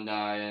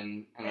non-dye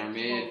and are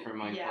made from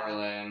like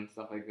parlay and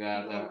stuff like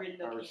that that are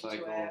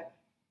recycled.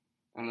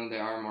 I know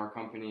there are more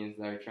companies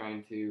that are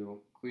trying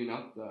to clean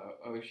up the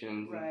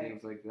oceans and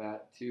things like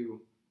that too.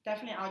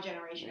 Definitely our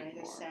generation, as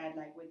I said,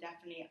 like we're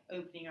definitely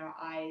opening our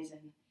eyes,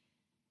 and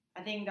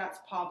I think that's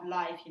part of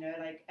life,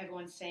 like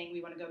everyone's saying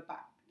we want to go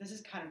back. This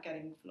is kind of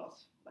getting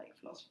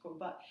philosophical,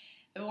 but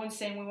everyone's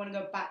saying we want to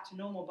go back to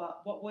normal,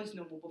 but what was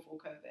normal before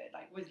COVID?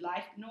 Like, was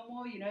life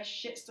normal?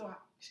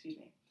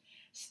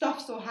 Stuff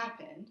still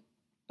happened,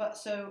 but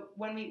so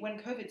when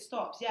COVID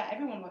stops,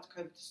 everyone wants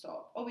COVID to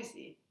stop,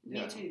 obviously,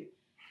 me too.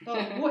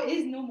 But what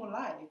is normal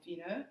life,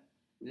 Yeah,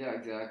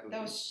 exactly.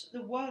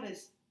 The world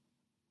is,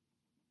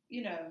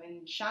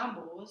 in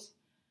shambles,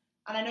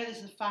 and I know this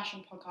is a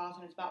fashion podcast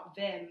and it's about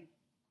Vim,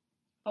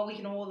 but we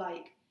can all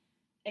like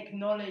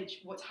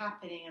acknowledge what's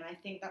happening, and I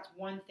think that's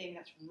one thing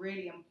that's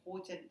really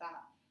important,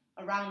 that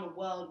around the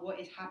world what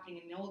is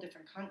happening in all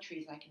different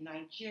countries, like in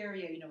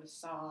Nigeria, with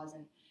SARS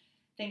and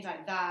things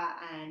like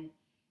that, and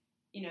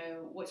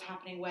what's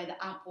happening where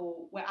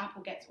Apple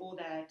gets all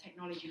their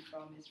technology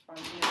from is from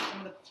some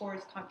of the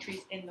poorest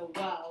countries in the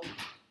world.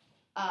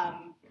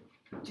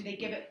 Do they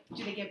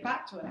give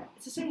back to it?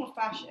 It's the same with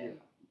fashion.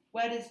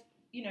 Where does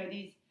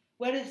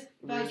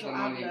Virgil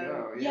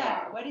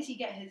Abloh? Where does he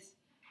get his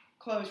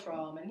clothes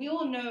from? And we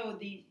all know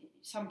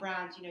some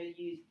brands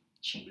use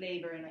cheap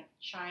labor in like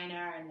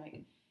China and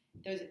like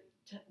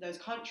those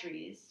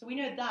countries, so we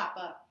know that.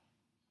 But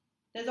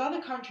there's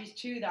other countries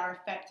too that are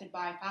affected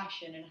by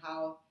fashion and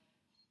how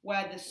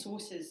where the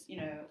sources,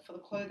 for the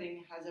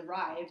clothing has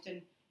arrived,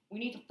 and we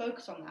need to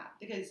focus on that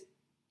because,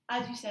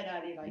 as you said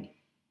earlier, like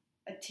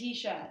a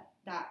T-shirt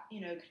that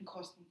can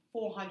cost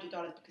 $400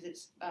 because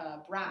it's a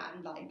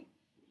brand like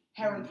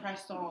Heron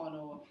Pressed On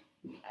or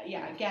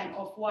again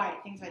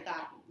Off-White, things like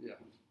that. Yeah.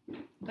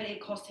 But it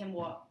cost him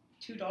what,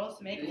 $2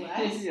 to make or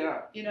less?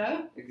 Yeah.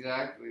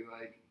 Exactly.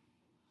 Like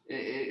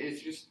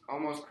it's just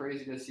almost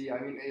crazy to see. I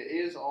mean, it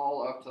is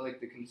all up to like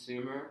the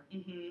consumer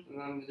at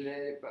the end of the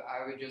day. But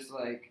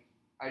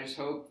I just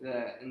hope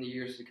that in the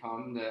years to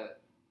come that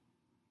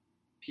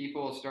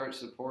people start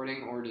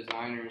supporting or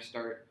designers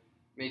start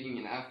making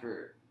an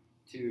effort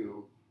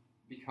to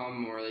become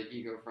more like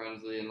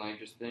eco-friendly and like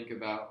just think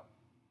about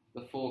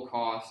the full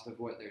cost of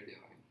what they're doing.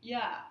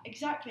 Yeah,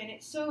 exactly. And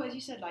it's so, as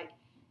you said, like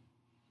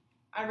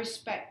I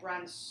respect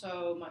brands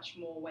so much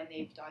more when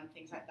they've done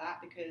things like that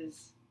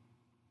because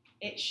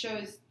it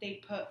shows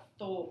they put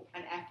thought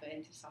and effort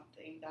into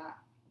something that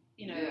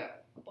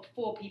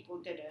before people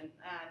didn't,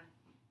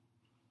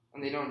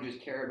 and they don't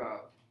just care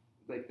about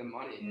like the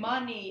money.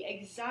 Money,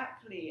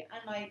 exactly.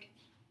 And like,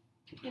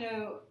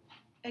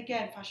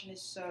 again, fashion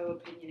is so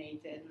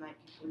opinionated, and like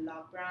people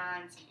love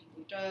brands and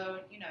people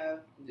don't,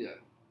 Yeah.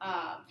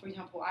 For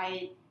example,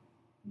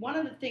 one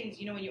of the things,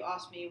 when you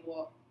ask me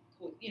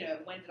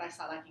when did I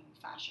start liking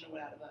fashion or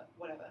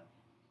whatever,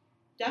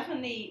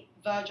 definitely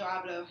Virgil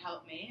Abloh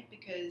helped me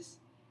because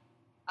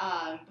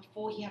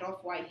before he had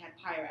Off-White, he had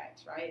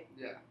Pyrex, right?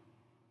 Yeah.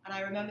 And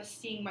I remember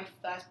seeing my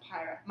first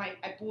Pyrex.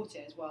 I bought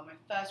it as well. My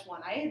first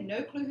one. I had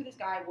no clue who this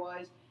guy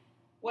was.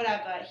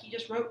 Whatever. He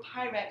just wrote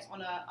Pyrex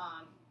on a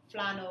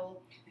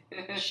flannel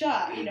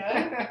shirt.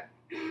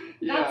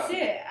 That's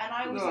it. And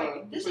I was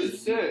like, "This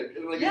is sick."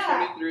 And like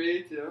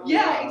 23 too.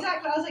 Yeah,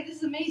 exactly. I was like, "This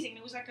is amazing."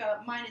 It was like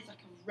mine is like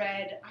a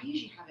red. I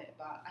usually have it,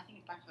 but I think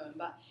it's back home.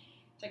 But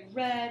it's like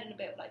red and a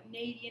bit of like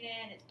navy in it,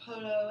 and it's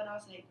polo. And I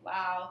was like,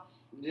 "Wow."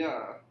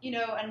 Yeah.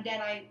 And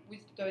then I was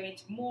going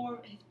into more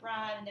of his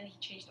brand, and then he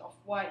changed to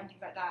Off-White and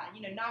things like that.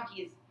 And now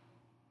he is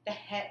the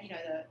head,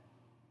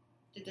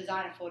 the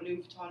designer for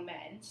Louis Vuitton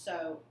Men.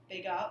 So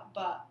big up,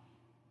 but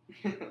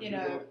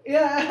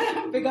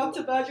yeah, big up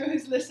to Virgil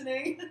who's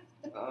listening.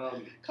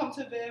 Come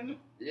to Vim.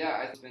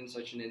 Yeah, it's been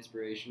such an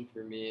inspiration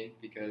for me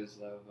because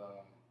of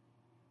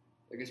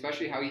like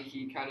especially how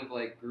he kind of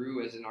like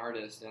grew as an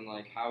artist and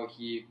like how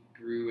he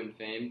grew in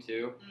fame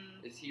too.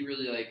 Is he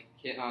really like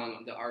hit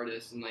on the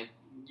artist and like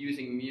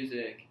using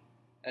music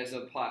as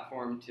a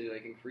platform to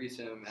like increase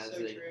him as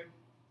so like true.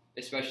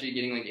 Especially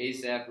getting like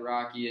A$AP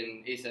Rocky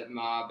and A$AP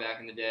Mob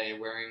back in the day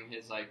wearing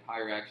his like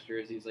Pyrex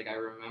jerseys. Like I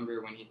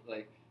remember when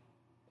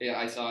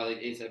I saw like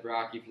A$AP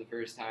Rocky for the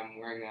first time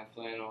wearing that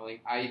flannel.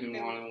 Like I even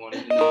wanted one,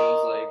 even though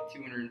it was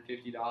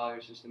like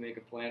 $250 just to make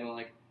a flannel.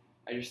 Like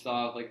I just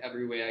thought of like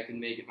every way I could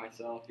make it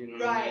myself. You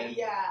know what I mean? Right?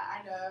 Yeah,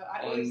 I know.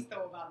 I always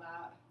thought about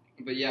that.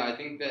 But yeah, I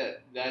think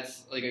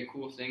that's like a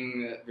cool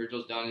thing that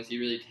Virgil's done is he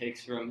really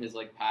takes from his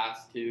like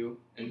past too,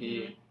 and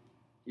he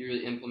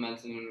really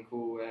implements them in a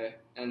cool way,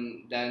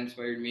 and that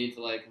inspired me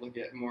to like look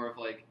at more of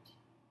like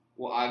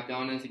what I've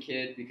done as a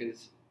kid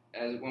because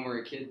as when we're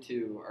a kid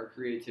too, our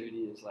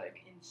creativity is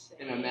like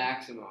insane. In a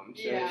maximum.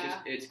 So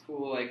it's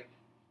cool. Like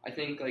I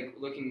think like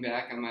looking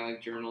back on my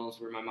like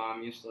journals where my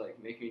mom used to like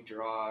make me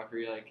draw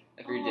every day.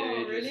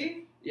 Oh,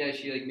 really? Yeah,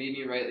 she like made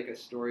me write like a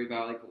story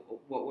about like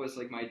what was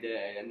like my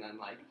day, and then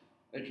like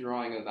a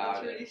drawing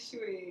about it. That's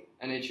really sweet.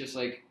 And it's just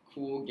like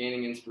cool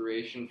gaining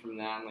inspiration from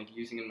that and like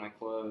using it in my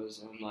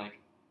clothes, and like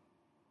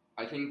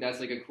I think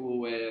that's like a cool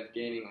way of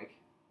gaining like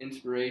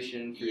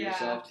inspiration for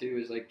yourself too,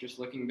 is like just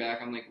looking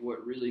back on like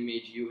what really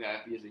made you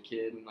happy as a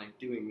kid and like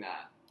doing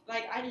that.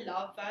 Like I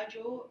love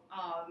Virgil,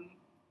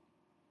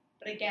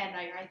 but again,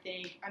 like I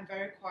think I'm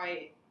very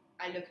quiet.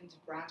 I look into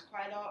brands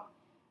quite a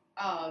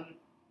lot,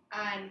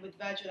 and with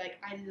Virgil, like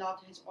I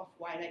loved his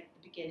Off-White, like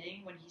the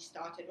beginning when he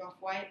started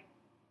Off-White.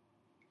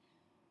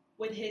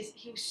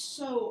 He was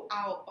so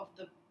out of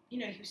the, he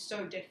was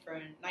so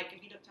different. Like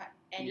if you looked at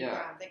any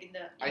brand, like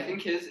I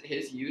think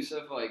his use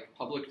of like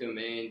public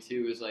domain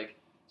too is like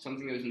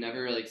something that was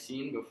never like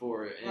seen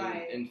before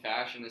in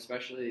fashion,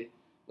 especially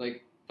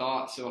like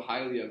thought so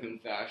highly of in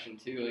fashion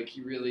too. Like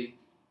he really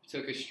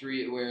took a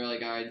streetwear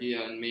like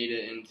idea and made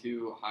it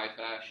into high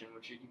fashion,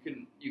 which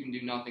you can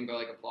do nothing but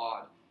like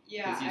applaud.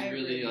 Yeah, because he's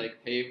really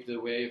like paved the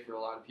way for a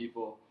lot of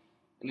people.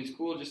 And it's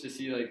cool just to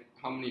see like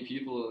how many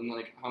people and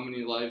like how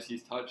many lives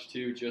he's touched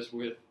too, just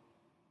with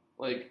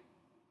like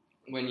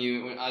when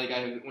I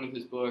have one of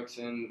his books,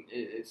 and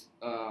it's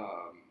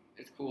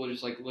cool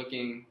just like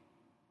looking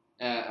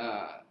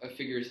at a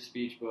figures of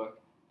speech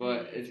book,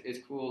 but it's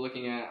cool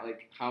looking at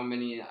like how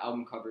many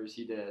album covers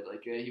he did.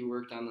 Like he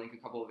worked on like a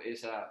couple of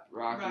A$AP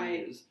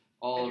Rocky's,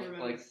 all of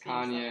like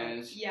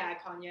Kanye's,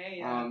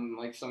 Kanye,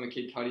 like some of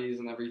Kid Cudi's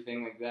and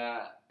everything like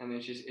that. And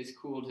it's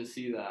cool to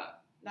see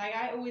that. Like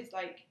I always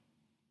like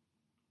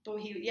thought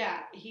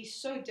he's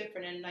so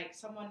different, and like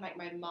someone like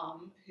my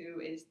mum who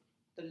is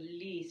the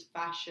least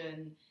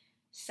fashion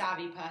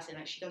savvy person,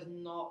 like she does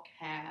not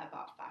care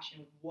about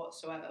fashion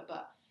whatsoever,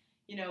 but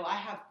I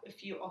have a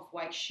few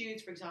Off-White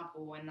shoes, for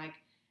example, and like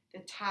the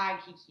tag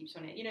he keeps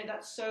on it. You know,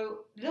 that's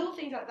so little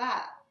things like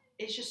that.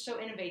 It's just so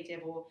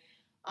innovative. Or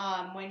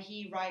when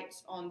he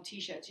writes on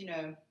T-shirts, you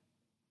know,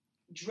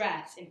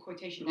 dress in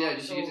quotation marks. Yeah,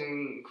 just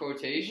using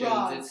quotations.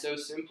 Rug. It's so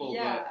simple,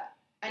 Yeah.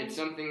 but it's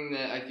something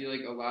that I feel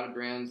like a lot of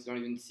brands don't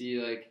even see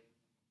like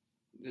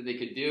that they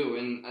could do,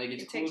 and like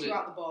it's it cool takes you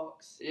out the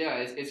box. Yeah,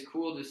 it's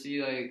cool to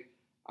see like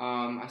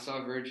I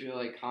saw Virgil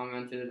like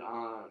commented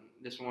on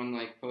this one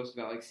like post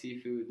about like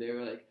seafood. They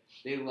were like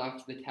they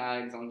left the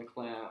tags on the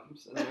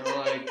clams, and they were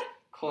like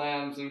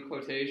clams in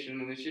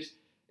quotation, and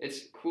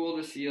it's cool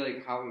to see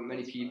like how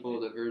many people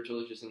that Virgil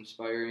is just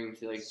inspiring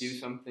to like do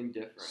something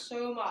different.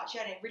 So much,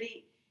 yeah, and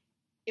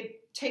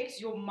it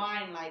takes your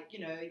mind, like, you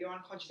know, your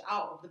unconscious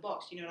out of the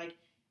box. You know, like,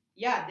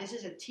 yeah, this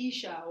is a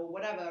T-shirt or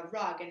whatever, a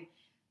rug, and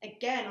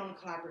again on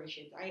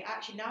collaborations. I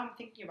actually, now I'm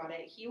thinking about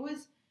it, he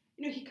was,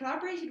 you know, he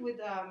collaborated with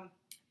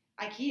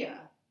IKEA.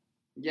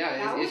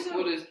 Yeah, it's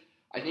cool to.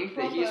 I think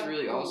that he's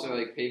really also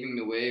like paving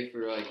the way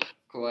for like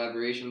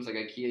collaborations like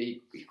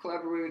IKEA. He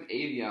collaborated with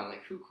Avion.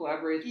 Like, who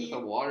collaborates with a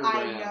water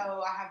brand? I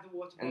know, I have the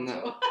water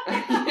bottle.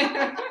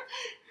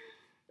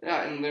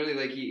 Yeah, and literally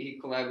like he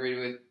collaborated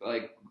with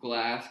like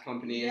glass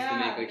companies to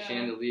make like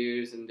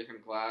chandeliers and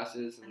different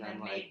glasses, and then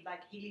like made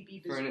like Hailey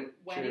Bieber's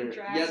wedding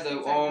dress.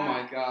 Yeah,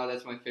 my god,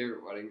 that's my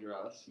favorite wedding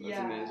dress. That's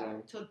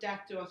amazing. Till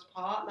death do us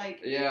part. Like,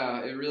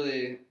 yeah, it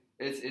really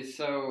it's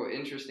so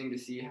interesting to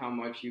see how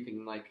much you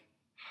can like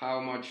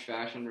how much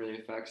fashion really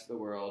affects the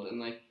world, and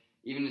like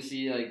even to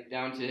see like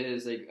down to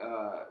his like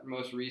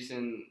most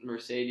recent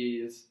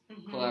Mercedes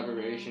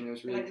collaboration. It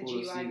was really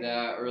cool to see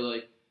that, or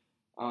like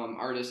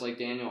artists like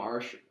Daniel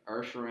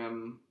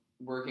Arsharam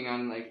working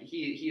on like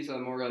he's a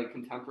more like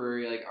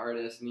contemporary like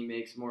artist, and he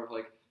makes more of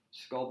like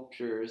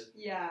sculptures.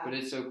 Yeah. But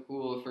it's so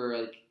cool for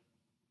like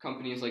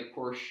companies like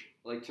Porsche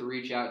like to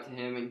reach out to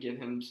him and give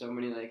him so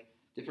many like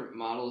different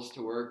models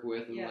to work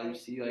with, and let him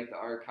see like the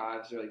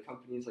archives, or like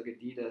companies like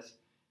Adidas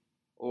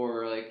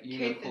or like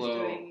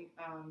Uniqlo,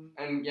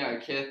 and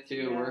Kith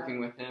too, working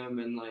with him,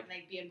 and like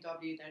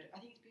BMW. I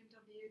think it's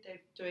BMW. They're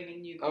doing a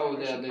new. Oh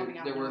yeah,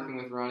 they're working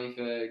with Ronnie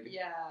Fig.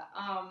 Yeah.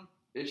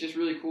 It's just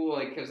really cool,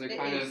 like, because they're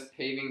kind of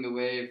paving the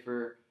way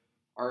for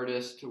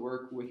artists to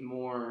work with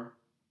more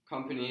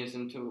companies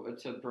and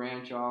to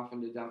branch off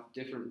into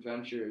different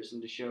ventures,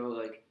 and to show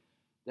like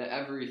that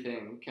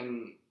everything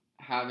can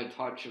have a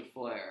touch of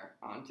flair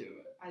onto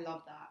it. I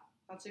love that.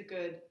 That's a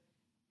good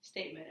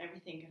statement.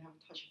 Everything can have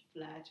a touch of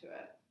flair to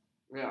it.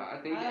 Yeah,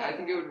 I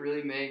think it would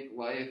really make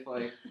life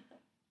like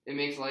it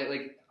makes life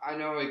like I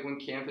know like when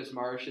Campus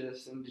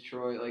Martius in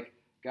Detroit like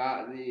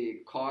got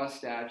the Cause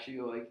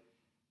statue, like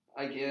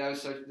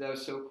that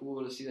was so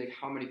cool to see like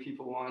how many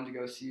people wanted to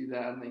go see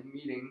that, and like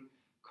meeting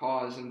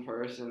Cause in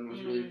person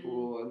was really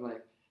cool, and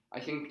like I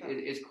think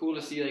it's cool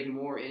to see like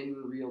more in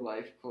real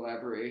life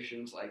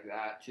collaborations like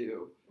that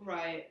too.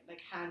 Right,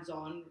 like hands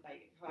on,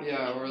 like.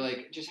 Yeah, or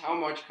like just how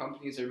much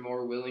companies are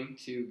more willing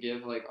to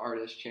give like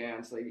artists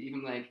chance, like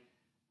even like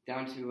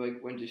down to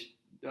like when just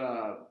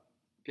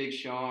Big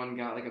Sean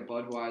got like a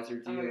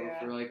Budweiser deal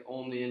for like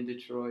only in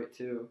Detroit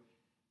too.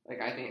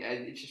 Like I think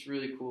it's just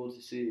really cool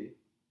to see.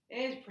 It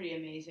is pretty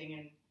amazing,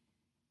 and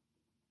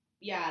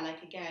yeah,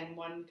 like again,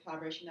 one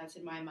collaboration that's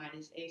in my mind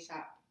is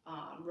ASAP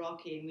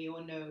Rocky, and we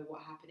all know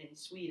what happened in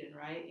Sweden,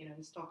 right? You know,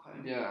 in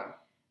Stockholm. Yeah.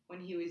 When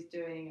he was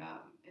doing,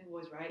 it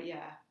was right,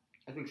 yeah.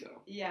 I think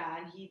so. Yeah,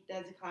 and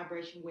there's a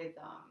collaboration with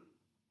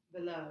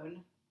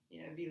Vlone.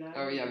 You know, Vlone.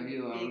 Oh yeah,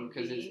 Vlone,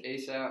 because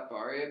it's ASAP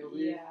Bari, I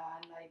believe. Yeah,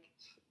 and like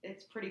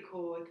it's pretty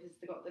cool because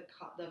they got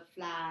the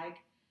flag.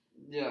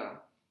 Yeah.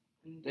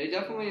 They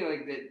definitely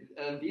like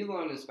that.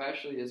 Vlone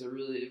especially is a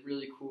really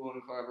really cool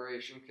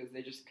collaboration, because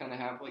they just kind of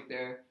have like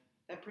their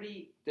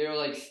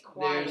like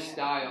quiet. their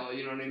style,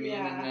 you know what I mean,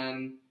 yeah. and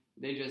then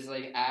they just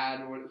like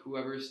add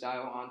whoever's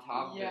style on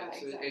top of it.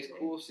 So exactly. It's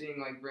cool seeing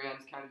like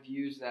brands kind of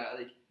use that.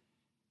 Like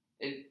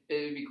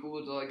it'd be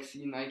cool to like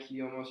see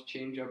Nike almost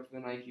change up the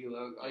Nike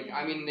logo. Like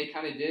I mean they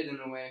kind of did in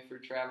a way for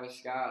Travis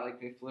Scott.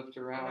 Like they flipped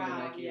around the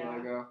Nike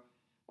logo,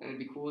 and it'd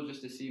be cool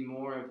just to see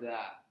more of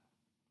that.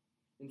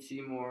 And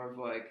see more of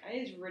like. It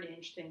is really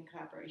interesting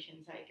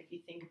collaborations. Like if you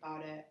think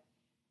about it,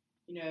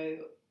 you know,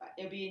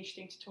 it'll be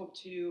interesting to talk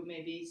to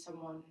maybe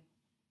someone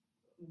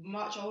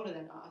much older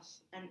than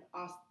us and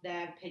ask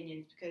their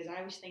opinions, because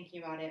I was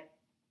thinking about it.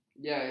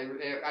 Yeah,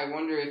 I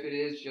wonder if it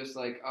is just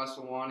like us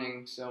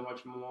wanting so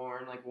much more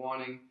and like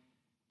wanting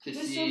to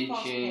see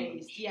so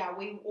change. Paced. Yeah,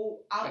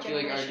 I feel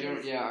like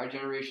our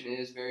generation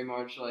is very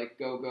much like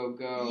go go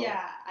go.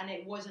 Yeah, and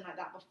it wasn't like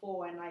that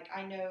before. And like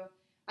I know,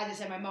 as I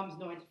said, my mum's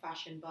not into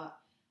fashion, but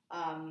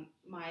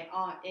my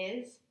aunt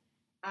is,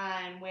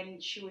 and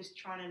when she was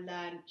trying to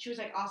learn, she was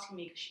like asking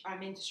me, because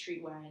I'm into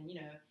streetwear, and you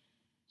know,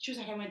 she was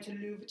like, I went to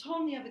Louis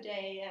Vuitton the other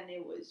day, and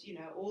it was, you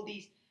know, all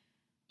these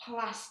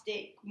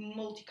plastic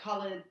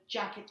multicolored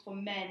jackets for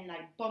men,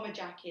 like bomber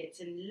jackets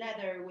and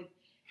leather with,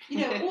 you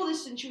know, all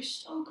this, and she was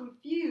so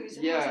confused.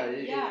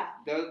 And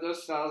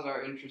those styles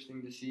are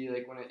interesting to see,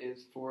 like when it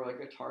is for like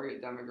a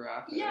target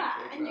demographic. Yeah,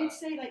 like and you'd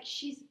say like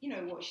she's, you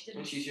know what,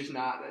 she's just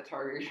not a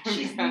target.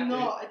 She's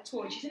not at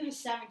all. She's in her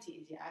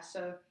 70s, yeah.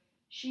 So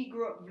she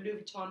grew up with Louis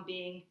Vuitton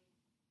being,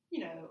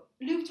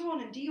 Louis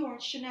Vuitton and Dior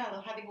and Chanel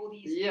are having all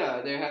these.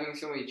 Yeah, they're having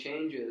so many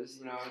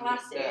changes,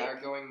 classic. that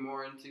are going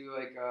more into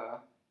like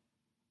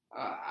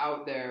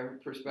out there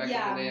perspective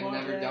Yeah, that they have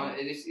modern. never done.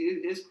 It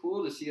is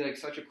cool to see like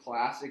such a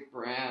classic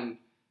brand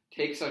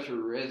take such a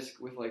risk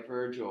with like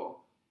Virgil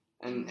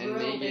and Real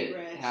make big it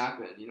risk.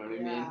 happen. You know what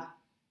I mean?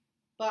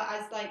 But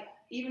as like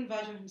even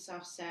Virgil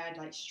himself said,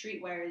 like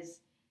streetwear is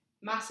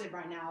massive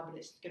right now, but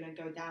it's gonna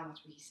go down.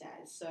 That's what he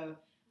says. So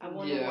I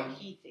wonder what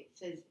he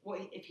says. What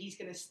if he's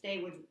gonna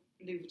stay with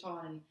Louis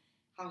Vuitton and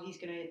how he's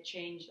gonna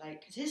change? Like,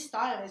 because his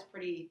style is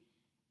pretty,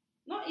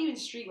 not even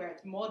streetwear.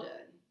 It's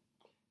modern.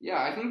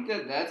 Yeah, I think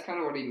that's kind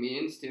of what he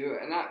means too,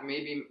 and not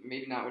maybe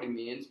not what he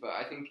means, but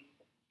I think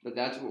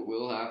that's what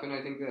will happen.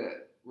 I think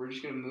that we're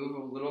just gonna move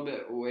a little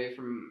bit away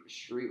from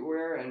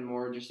streetwear and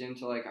more just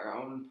into like our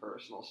own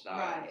personal styles.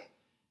 Right.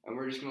 And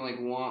we're just gonna like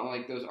want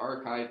like those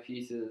archive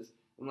pieces,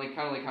 and like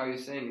kind of like how he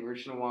was saying, we're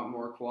just gonna want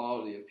more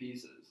quality of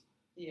pieces.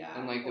 Yeah.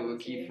 And like that we'll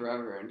keep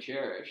forever and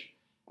cherish.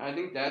 And I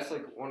think that's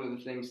like one of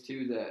the things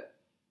too that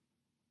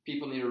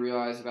people need to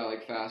realize about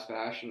like fast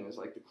fashion is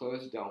like the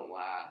clothes don't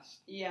last.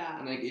 Yeah.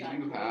 And like exactly.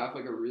 if you have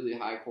like a really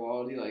high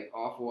quality like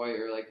Off-White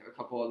or like a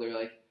couple other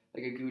like a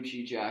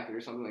Gucci jacket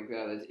or something like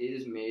that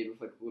is made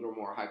with like a little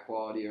more high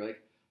quality, or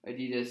like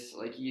Adidas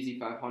like Yeezy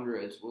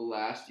 500s will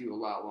last you a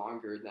lot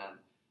longer than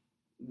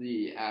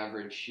the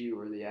average shoe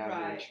or the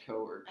average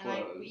coat or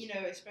clothes.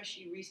 And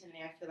especially recently,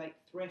 I feel like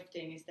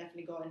thrifting has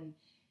definitely gotten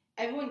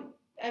everyone.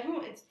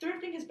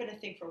 Thrifting has been a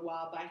thing for a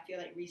while, but I feel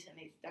like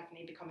recently it's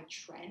definitely become a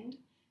trend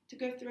to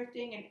go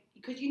thrifting, and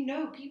because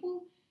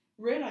people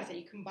realize that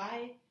you can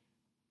buy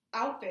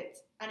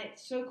outfits and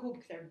it's so cool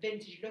because they're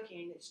vintage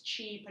looking and it's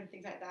cheap and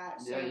things like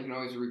that. So, yeah, you can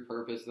always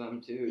repurpose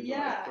them too.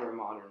 For a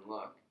modern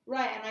look.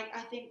 Right, and like I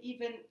think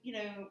even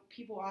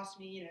people ask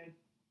me,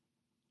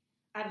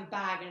 I have a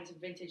bag and it's a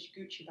vintage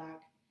Gucci bag,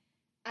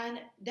 and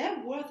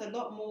they're worth a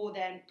lot more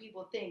than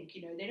people think.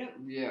 They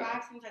don't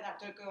bags, things like that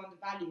don't go on the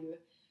value,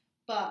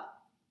 but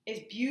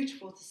it's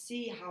beautiful to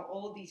see how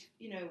all these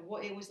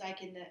what it was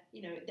like in the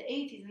the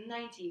 80s and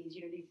 90s,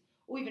 these,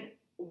 or even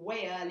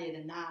way earlier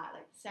than that,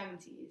 like the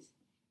 70s.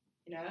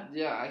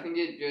 Yeah, I think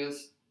it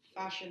just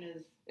fashion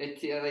is.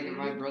 Like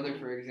my brother,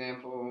 for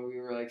example, when we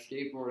were like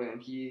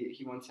skateboarding,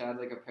 he once had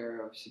like a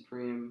pair of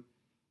Supreme,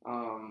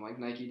 like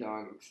Nike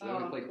Dunks. They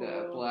looked like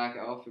the black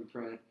elephant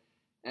print,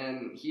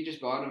 and he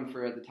just bought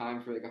them at the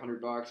time for like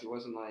 $100. It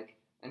wasn't like,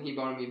 and he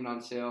bought them even on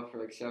sale for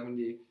like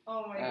 70.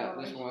 Oh my at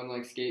this one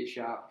like skate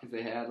shop because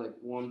they had like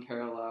one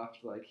pair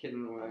left, like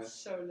hidden away. That's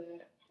so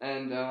lit.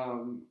 And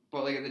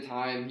but like at the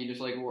time, he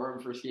just like wore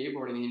them for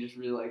skateboarding. He just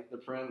really liked the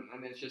print,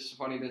 and it's just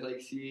funny to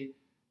like see.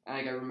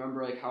 Like I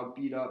remember like how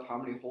beat up, how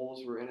many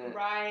holes were in it,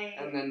 right?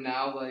 And then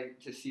now like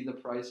to see the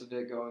price of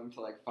it going to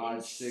like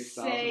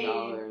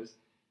 $5,000-$6,000,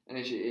 and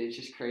it's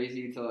just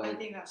crazy to like. I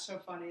think that's so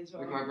funny as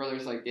well. Like my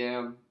brother's like,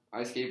 damn,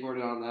 I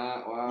skateboarded on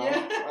that. Wow,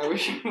 yeah. I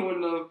wish I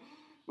wouldn't have.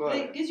 But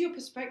it gives you a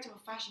perspective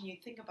of fashion. You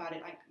think about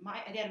it. Like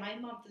my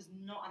mom does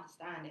not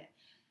understand it.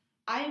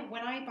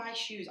 When I buy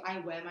shoes,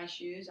 I wear my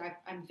shoes.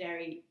 I'm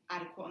very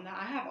adequate on that.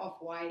 I have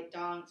Off-White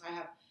Dunks. I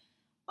have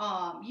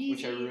Yeezys.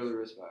 Which I really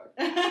respect.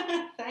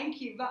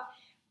 Thank you. But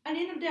at the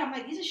end of the day, I'm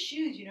like, these are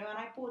shoes, and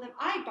I bought them.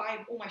 I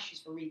buy all my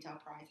shoes for retail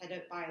price. I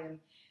don't buy them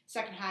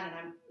secondhand, and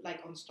I'm like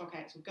on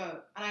StockX or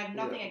Go. And I have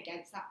nothing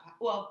against that.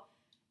 Well,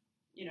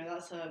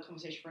 that's a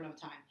conversation for another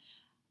time.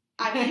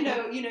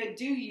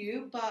 Do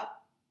you? But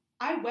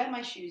I wear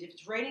my shoes. If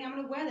it's raining, I'm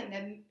gonna wear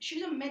them.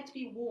 Shoes are meant to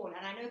be worn,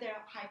 and I know they're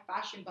high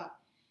fashion, but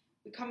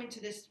we come into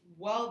this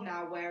world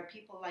now where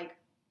people like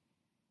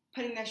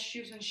putting their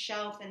shoes on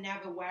shelves and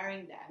never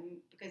wearing them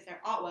because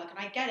they're artwork, and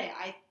I get it.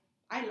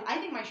 I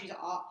think my shoes are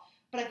art,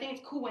 but I think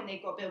it's cool when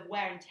they've got a bit of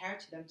wear and tear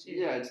to them too.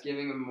 Yeah, it's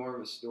giving them more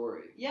of a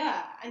story.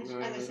 Yeah, and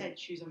as I said,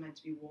 shoes are meant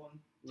to be worn.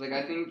 Like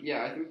I think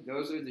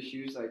those are the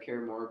shoes I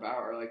care more about,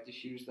 are like the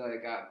shoes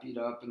that got beat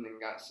up and then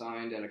got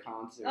signed at a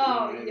concert.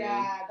 Oh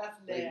yeah, that's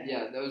lit. Like,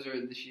 yeah, those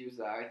are the shoes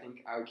that I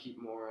think I would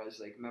keep more as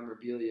like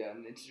memorabilia,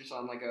 and it's just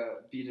on like a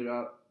beat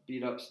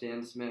up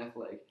Stan Smith.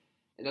 Like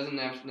it doesn't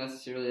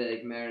necessarily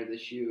like matter the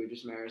shoe; it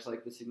just matters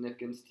like the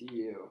significance to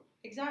you.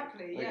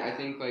 Exactly. Like, yeah. I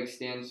think like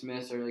Stan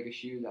Smiths are like a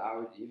shoe that I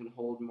would even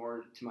hold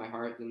more to my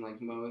heart than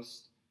like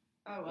most.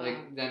 Oh wow.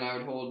 Like then I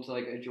would hold to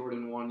like a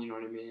Jordan 1. You know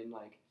what I mean?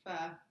 Like.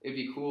 Fair. It'd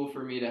be cool for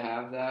me to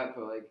have that,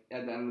 but like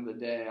at the end of the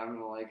day, I'm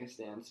gonna like a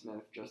Stan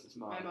Smith just as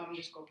much. My mom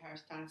just got a pair of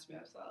Stan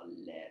Smiths that are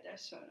lit. They're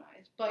so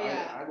nice. But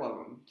yeah, I love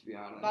them, to be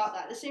honest. About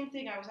that, the same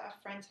thing. I was at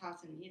a friend's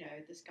house, and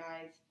this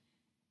guy's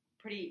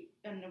pretty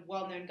and a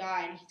well-known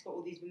guy, and he's got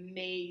all these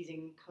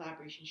amazing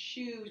collaboration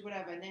shoes,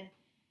 whatever. And then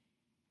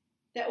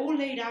they're all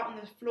laid out on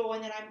the floor,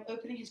 and then I'm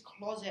opening his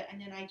closet,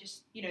 and then I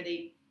just,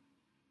 they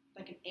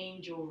like an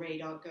angel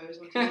radar goes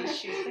onto these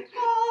shoes, like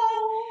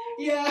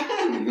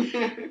yeah,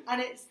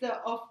 and it's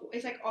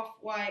like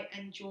Off-White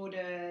and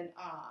Jordan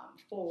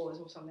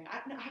 4s or something. I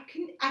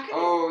couldn't.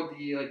 Oh,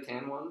 the like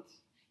tan ones.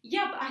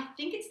 Yeah, but I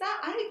think it's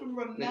that. I don't even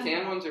remember. The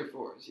tan ones are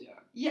 4s, yeah.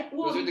 Yeah,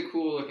 well, those are the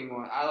cool looking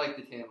ones. I like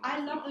the tan ones.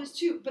 I love those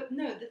too, but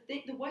no,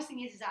 the worst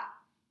thing is that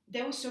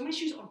there were so many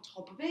shoes on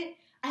top of it.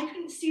 I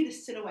couldn't see the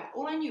silhouette.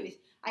 All I knew is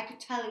I could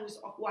tell it was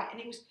off-white,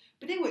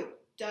 but they were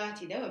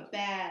dirty. They were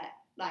bare,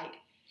 like,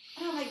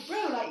 and I'm like,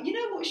 bro, like, you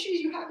know what shoes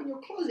you have in your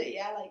closet,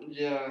 yeah? Like,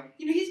 yeah.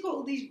 You know, he's got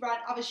all these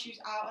other shoes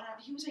out, and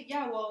he was like,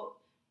 yeah, well,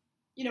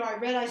 you know, I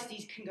realized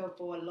these can go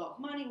for a lot of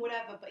money,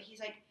 whatever, but he's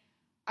like,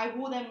 I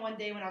wore them one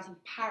day when I was in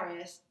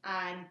Paris,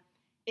 and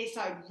it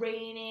started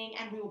raining,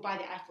 and we were by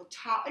the Eiffel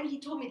Tower, and he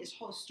told me this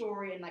whole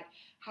story, and like,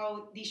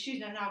 how these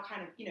shoes are now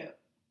kind of, you know,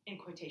 in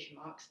quotation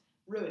marks,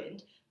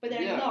 ruined, but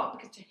they're not,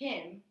 because to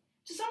him,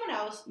 to someone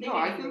else, they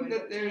I think ruined,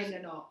 that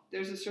they're not.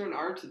 There's a certain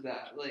art to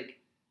that. Like,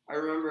 I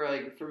remember,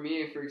 like, for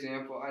me, for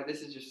example,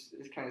 this is just,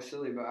 it's kind of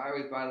silly, but I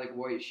always buy, like,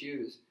 white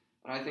shoes,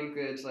 and I think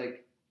that it's,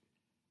 like,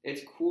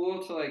 it's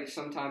cool to, like,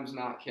 sometimes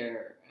not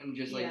care and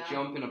just, like,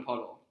 jump in a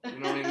puddle. You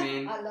know what I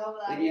mean? I love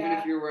that, like, even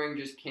if you're wearing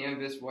just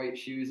canvas white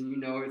shoes and you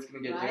know it's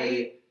going to get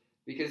dirty.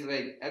 Because,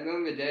 like, at the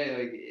end of the day,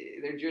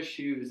 like, they're just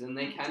shoes and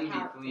they can be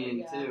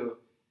clean, too.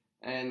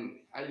 And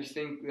I just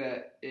think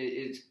that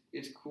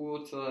it's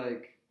cool to,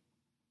 like,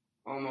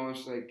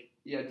 almost, like,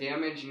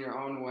 damage in your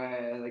own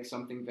way, like,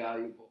 something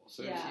valuable.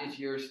 So it's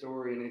your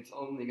story, and it's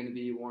only going to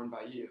be worn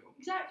by you.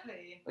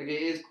 Exactly. Like,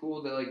 it is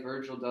cool that, like,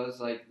 Virgil does,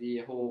 like, the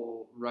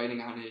whole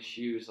writing on his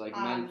shoes, like,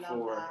 meant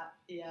for. That.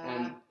 Yeah.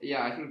 And,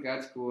 I think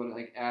that's cool, and,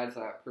 like, adds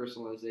that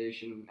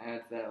personalization,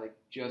 adds that, like,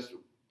 just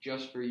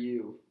for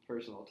you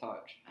personal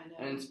touch. I know.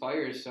 And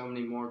inspires so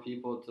many more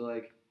people to,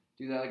 like,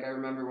 do that. Like, I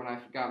remember when I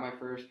got my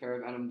first pair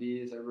of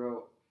NMDs, I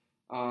wrote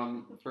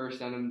first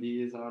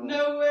NMDs on it.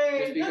 No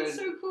way! That's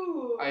so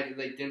cool! I,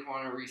 like, didn't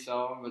want to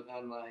resell them, but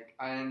then, like,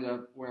 I ended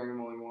up wearing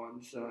them only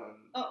once,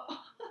 and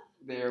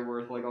they're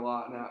worth, like, a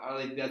lot now.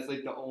 That's,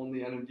 like, the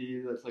only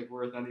NMD that's, like,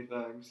 worth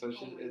anything, so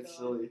it's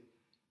silly.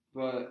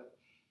 But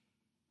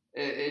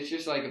it's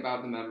just, like,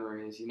 about the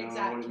memories, you know,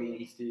 what it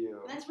means to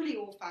you. And that's really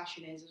all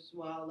fashion is as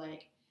well,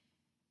 like,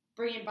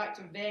 bringing back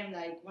to Vim,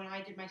 like, when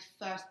I did my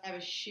first ever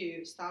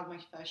shoot, styled my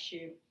first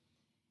shoot,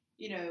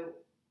 you know,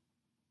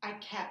 I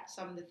kept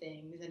some of the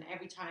things, and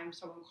every time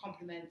someone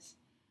compliments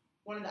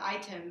one of the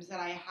items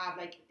that I have,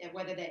 like,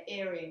 whether they're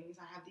earrings,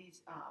 I have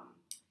these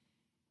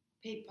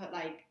paper,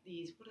 like,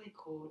 these, what are they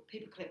called?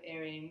 Paperclip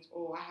earrings,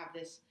 or I have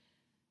this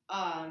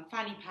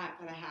fanny pack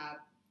that I have,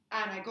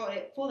 and I got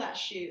it for that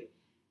shoot,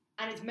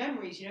 and it's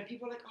memories, you know,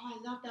 people are like, oh,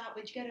 I love that,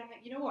 where'd you get it? I'm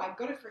like, you know what, I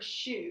got it for a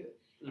shoot,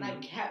 and I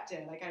kept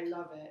it, like, I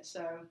love it,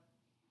 so,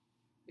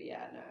 but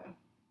yeah, no.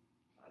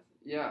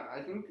 Yeah,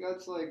 I think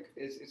that's, like,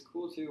 it's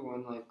cool, too,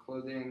 when, like,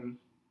 clothing...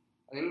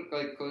 I think,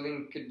 like,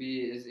 clothing could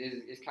be,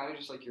 is kind of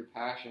just, like, your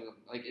passion.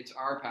 Like, it's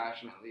our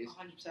passion, at least.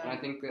 100%. And I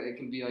think that it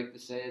can be, like,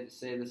 say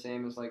the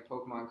same as, like,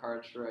 Pokemon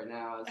cards for right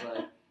now. It's,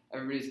 like,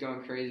 everybody's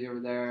going crazy over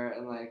there,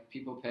 and, like,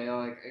 people pay,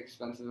 like,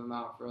 expensive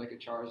amount for, like, a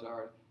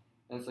Charizard.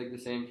 And it's, like, the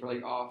same for,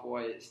 like,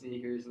 off-white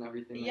sneakers and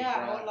everything like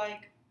that. Yeah, or,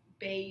 like,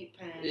 Bape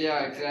and...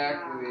 Yeah,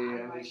 exactly.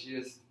 And like, it's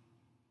just,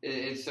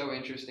 it's so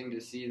interesting to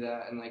see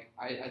that. And, like,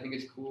 I think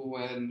it's cool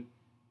when...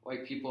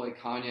 like, people like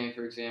Kanye,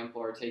 for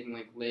example, are taking,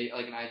 like,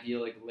 an idea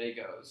like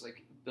Legos,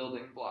 like,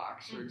 building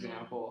blocks, for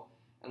example,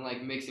 and,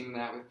 like, mixing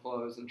that with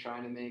clothes and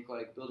trying to make,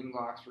 like, building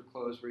blocks for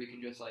clothes where you can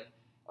just, like,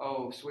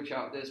 oh, switch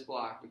out this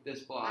block with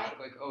this block,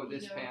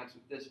 this pants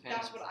with this pants.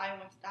 That's what I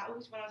wanted. That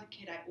was when I was a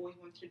kid, I always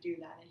wanted to do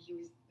that, and he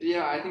was...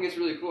 Yeah, I think it's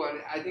really cool.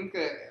 I think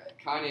that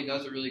Kanye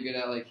does it really good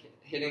at, like,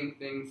 hitting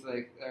things,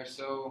 like,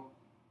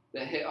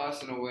 that hit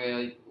us in a way,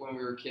 like, when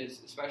we were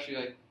kids, especially,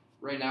 like,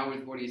 right now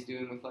with what he's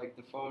doing with, like,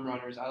 the foam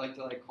runners, I like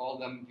to, like, call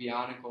them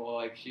Bionicle,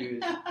 like,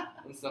 shoes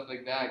and stuff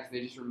like that, because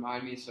they just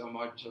remind me so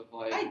much of,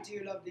 like... I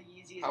do love the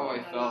Yeezys. How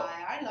I felt.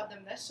 I love them.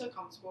 They're so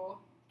comfortable.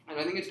 And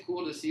I think it's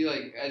cool to see,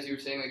 like, as you were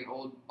saying, like,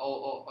 an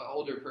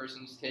older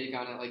person's take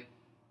on it. Like,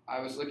 I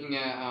was looking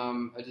at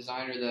a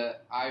designer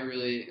that I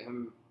really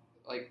am,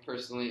 like,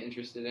 personally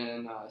interested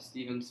in,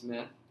 Steven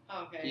Smith.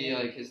 Okay. He,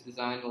 like, has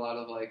designed a lot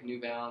of, like, New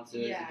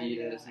Balances,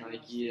 Adidas,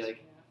 Nike,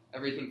 like...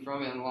 everything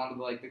from it, and a lot of,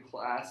 like, the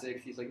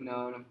classics. He's, like,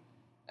 known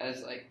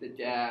as, like, the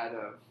dad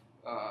of,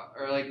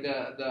 or, like,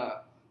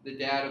 the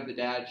dad of the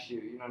dad shoe,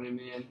 you know what I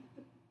mean?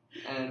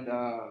 And,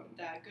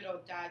 that good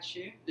old dad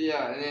shoe.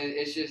 Yeah, and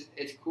it's just,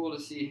 it's cool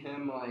to see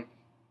him, like,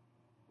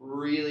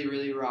 really,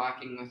 really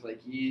rocking with,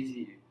 like,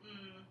 Yeezy,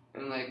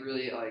 and, like,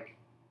 really, like,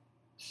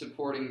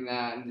 supporting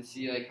that, and to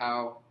see, like,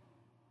 how,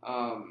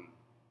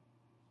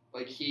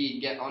 like,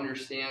 he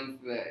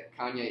understands that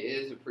Kanye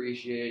is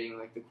appreciating,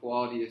 like, the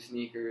quality of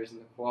sneakers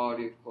and the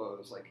quality of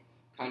clothes, like,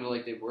 kind of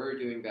like they were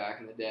doing back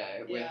in the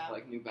day with,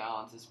 like, New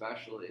Balance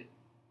especially.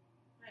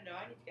 I know,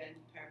 I need to get a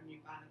new pair of New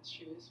Balance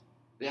shoes.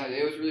 Yeah,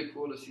 it was really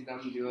cool to see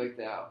them do, like,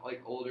 that,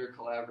 like, older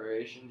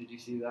collaboration. Did you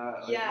see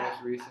that, like,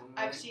 most recently?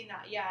 I've seen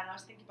that, and I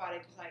was thinking about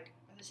it because, like,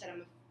 as I said,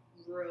 I'm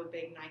a real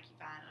big Nike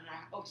fan, and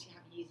I obviously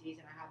have Yeezys,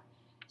 and I have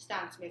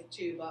Stan Smith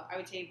too, but I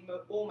would say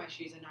all my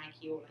shoes are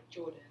Nike or, like,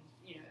 Jordan.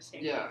 You know,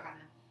 same kind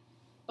of.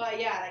 But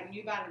yeah, like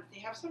New Balance, they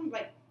have some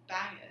like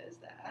bangers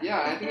there. Yeah,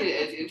 I think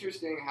it's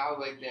interesting how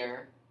like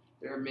they're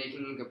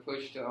making a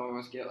push to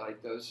almost get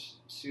like those.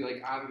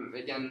 Like I'm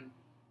again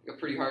like a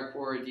pretty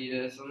hardcore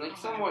Adidas. I'm like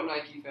somewhat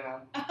Nike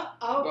fan.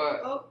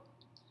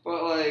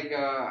 But like,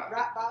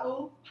 Rap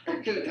battle.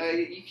 cause,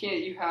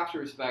 you have to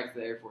respect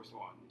the Air Force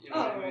One. You know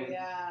what I mean?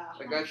 Yeah.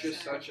 Like that's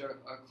just 100%. such a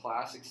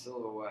classic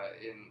silhouette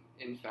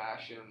in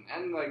fashion,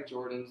 and like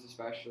Jordans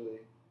especially,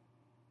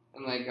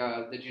 and like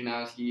the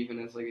Janowski even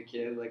as like a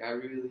kid. Like I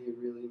really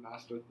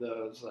messed with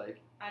those. Like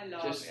I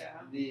love just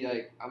the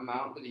like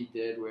amount that he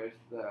did with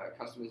the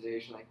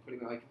customization, like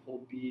putting like a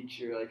whole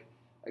beach or like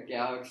a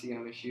galaxy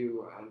on a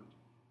shoe,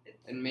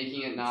 and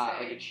making it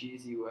not like a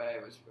cheesy way.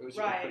 It was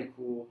a pretty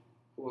cool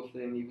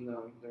thing, even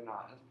though they're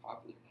not as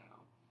popular now.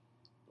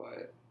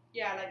 But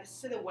yeah, like the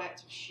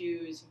silhouettes of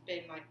shoes have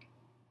been like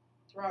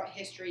throughout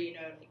history. You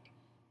know, like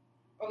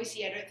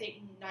obviously I don't think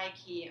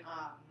Nike.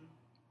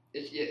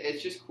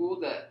 it's just cool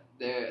that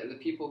the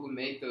people who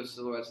make those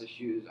silhouettes of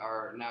shoes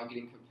are now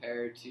getting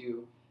compared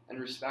to and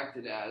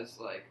respected as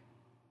like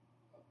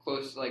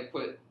close, like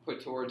put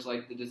towards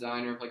like the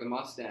designer of like a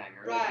Mustang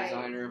or the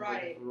designer of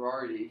like a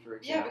Ferrari, for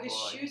example. Yeah,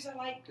 because shoes are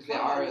like because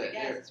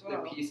they're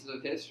pieces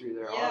of history.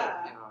 They're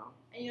art, you know.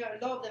 And you know,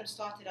 a lot of them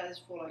started as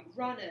for like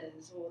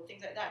runners or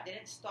things like that. They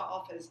didn't start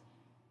off as,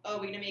 oh,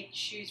 we're gonna make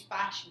shoes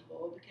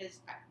fashionable, because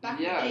back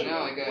in the day,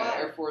 like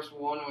Air Force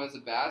One was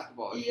a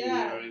basketball shoe. You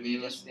know what I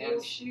mean? Just real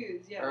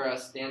shoes, Or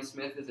Stan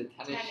Smith is a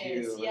tennis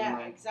shoe. Yeah, and,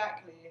 like,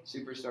 exactly.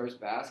 Superstars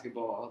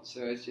basketball.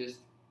 So it's just,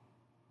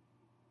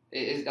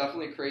 it's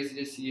definitely crazy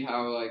to see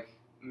how like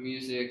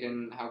music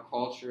and how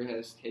culture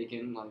has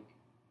taken like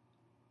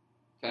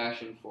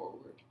fashion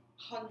forward.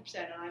 100%,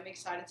 and I'm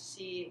excited to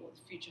see what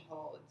the future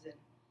holds, and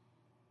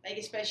like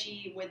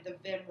especially with the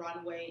Vim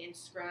runway,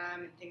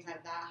 Instagram, and things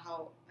like that.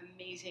 How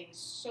amazing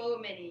so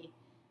many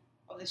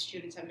of the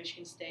students at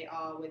Michigan State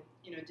are with,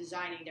 you know,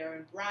 designing their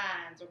own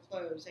brands or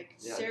clothes. Like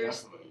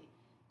seriously, definitely.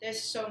 There's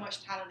so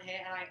much talent here,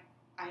 and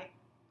I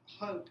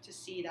hope to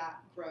see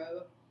that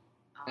grow.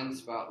 And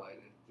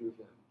spotlighted through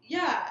Vim.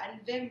 Yeah,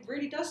 and Vim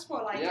really does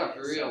spotlight it. Yeah,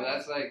 for real. So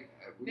that's like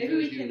maybe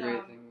really we do can a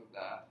great thing with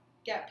that.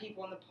 Get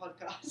people on the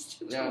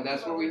podcast. Yeah,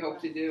 that's what we hope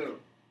to do.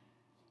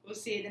 We'll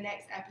see in the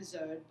next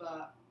episode,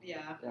 but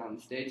yeah. Yeah,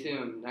 and stay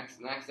tuned. Next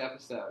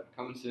episode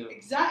coming soon.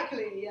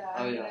 Exactly. Yeah.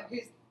 Oh, I don't yeah. know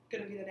who's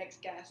gonna be the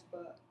next guest,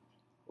 but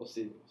we'll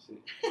see.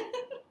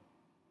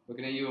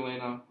 Looking at you,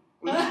 Elena.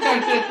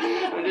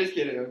 I'm just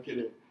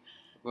kidding.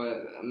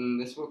 But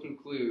this will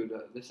conclude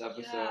this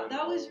episode. Yeah,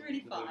 that was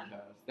really fun.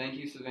 VIMCAST. Thank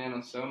you,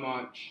 Savannah, so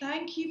much.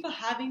 Thank you for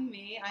having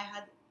me. I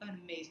had an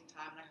amazing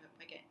time, and I hope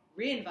I get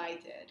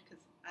re-invited,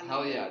 because I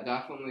love it. Hell yeah,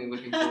 definitely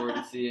looking forward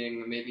to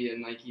seeing maybe a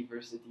Nike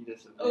versus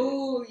Adidas event.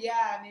 Oh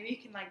yeah, maybe we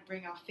can like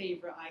bring our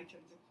favorite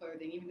items of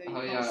clothing, even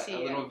though you can't see it.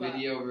 A little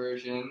video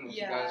version if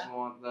you guys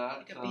want that.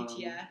 Like a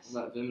BTS.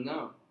 Let them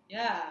know.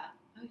 Yeah.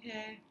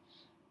 Okay.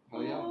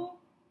 Hell yeah. Oh.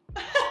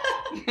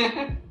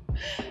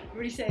 What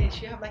do you say?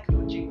 Should we have like a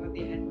little jingle at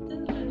the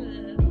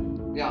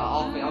end? Yeah,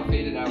 I'll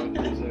fade it out with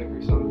music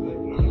or something.